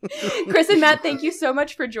 Chris and Matt, thank you so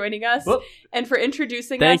much for joining us Whoop. and for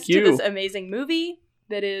introducing Thank us you. to this amazing movie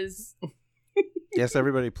that is... Yes,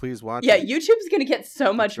 everybody, please watch Yeah, it. YouTube's going to get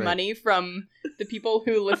so much right. money from the people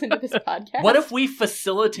who listen to this podcast. What if we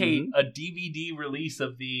facilitate a DVD release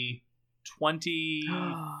of the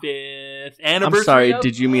 25th anniversary? I'm sorry, of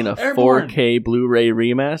did you mean a Airborne? 4K Blu-ray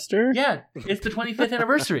remaster? Yeah, it's the 25th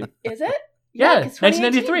anniversary. Is it? Yeah, 'cause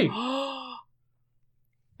 1993. 2018.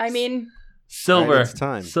 I mean, Silver. Right, it's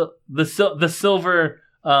time. The silver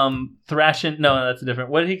thrashing. No, that's a different.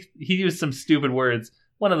 What did he used some stupid words.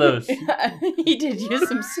 One of those. he did use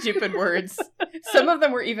some stupid words. Some of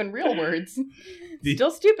them were even real words. The-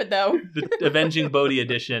 Still stupid though. The Avenging Bodhi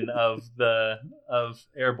edition of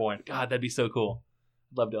Airborne. God, that'd be so cool.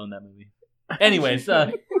 I'd love to own that movie. Anyways,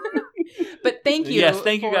 But thank you. yes,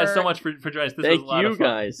 thank you guys for- so much for joining us. This Thank was a lot you of fun.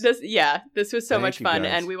 guys. This was so Thank much you, fun,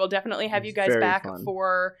 guys. and we will definitely have It you was guys very back fun.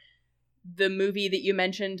 for the movie that you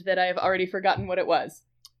mentioned that I have already forgotten what it was.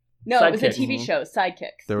 No, it was a Sidekicks. TV show,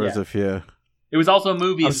 Sidekicks. There was Yeah. a few. It was also a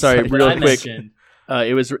movie. I'm sorry, that real I quick. mentioned.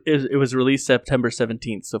 It was released September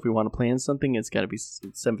 17th. So if we want to plan something, it's got to be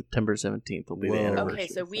September 17th. Will be the Whoa. anniversary. Okay,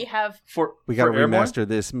 so we have We got to for Airborne? remaster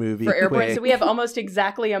this movie for Airborne, quick. so we have almost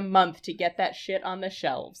exactly a month to get that shit on the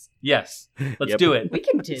shelves. Yes, let's Yep. do it. We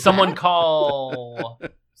can do Someone that. call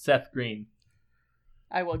Seth Green.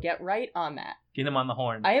 I will get right on that. Get him on the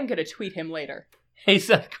horn. I am going to tweet him later. Hey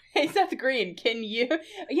Seth. Hey Seth Green, can you?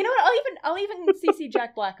 You know what? I'll even CC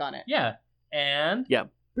Jack Black on it. Yeah, and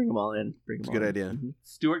Bring them all in. It's a good idea. Mhm.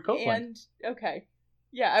 Stuart Copeland. And okay,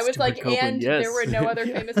 yeah, I was Stuart like, Copeland, and yes. there were no other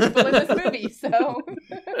famous people in this movie, so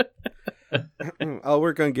I'll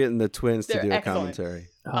work on getting the twins to They're do a excellent. commentary.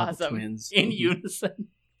 Oh, Awesome. Twins. In unison.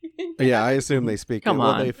 Yeah, I assume they speak. Come Will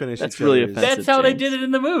on. they finish That's each really other's- offensive. That's how they James. did it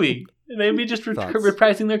in the movie. They'd be just Thoughts?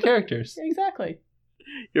 reprising their characters. exactly.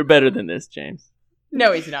 You're better than this, James.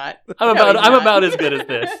 No, he's not. I'm No, he's I'm not. about as good as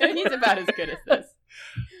this. He's about as good as this.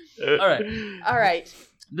 All right. All right.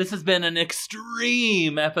 This has been an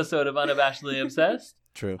extreme episode of Unabashedly Obsessed.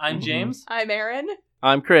 True. I'm Mhm. James. I'm Aaron,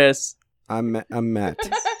 I'm Chris. I'm Matt.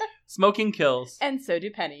 Smoking kills. and so do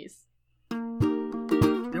pennies.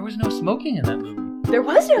 There was no smoking in that movie. There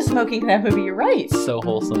was no smoking in that movie. You're right. So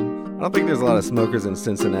wholesome. I don't think there's a lot of smokers in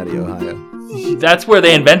Cincinnati, Ohio. That's where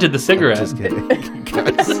they invented the cigarette. Just kidding.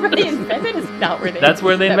 That's where they invented is not where they. That's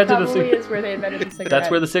where they that invented the probably cigarette. is where they invented the cigarette. That's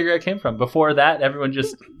where the cigarette came from. Before that, everyone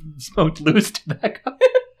just smoked loose tobacco.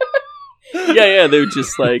 Yeah, they would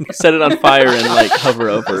just like set it on fire and like hover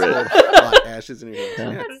over it. Hot ashes in your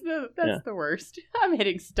hands. Yeah. Yeah. That's the worst. I'm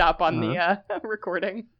hitting stop on the recording.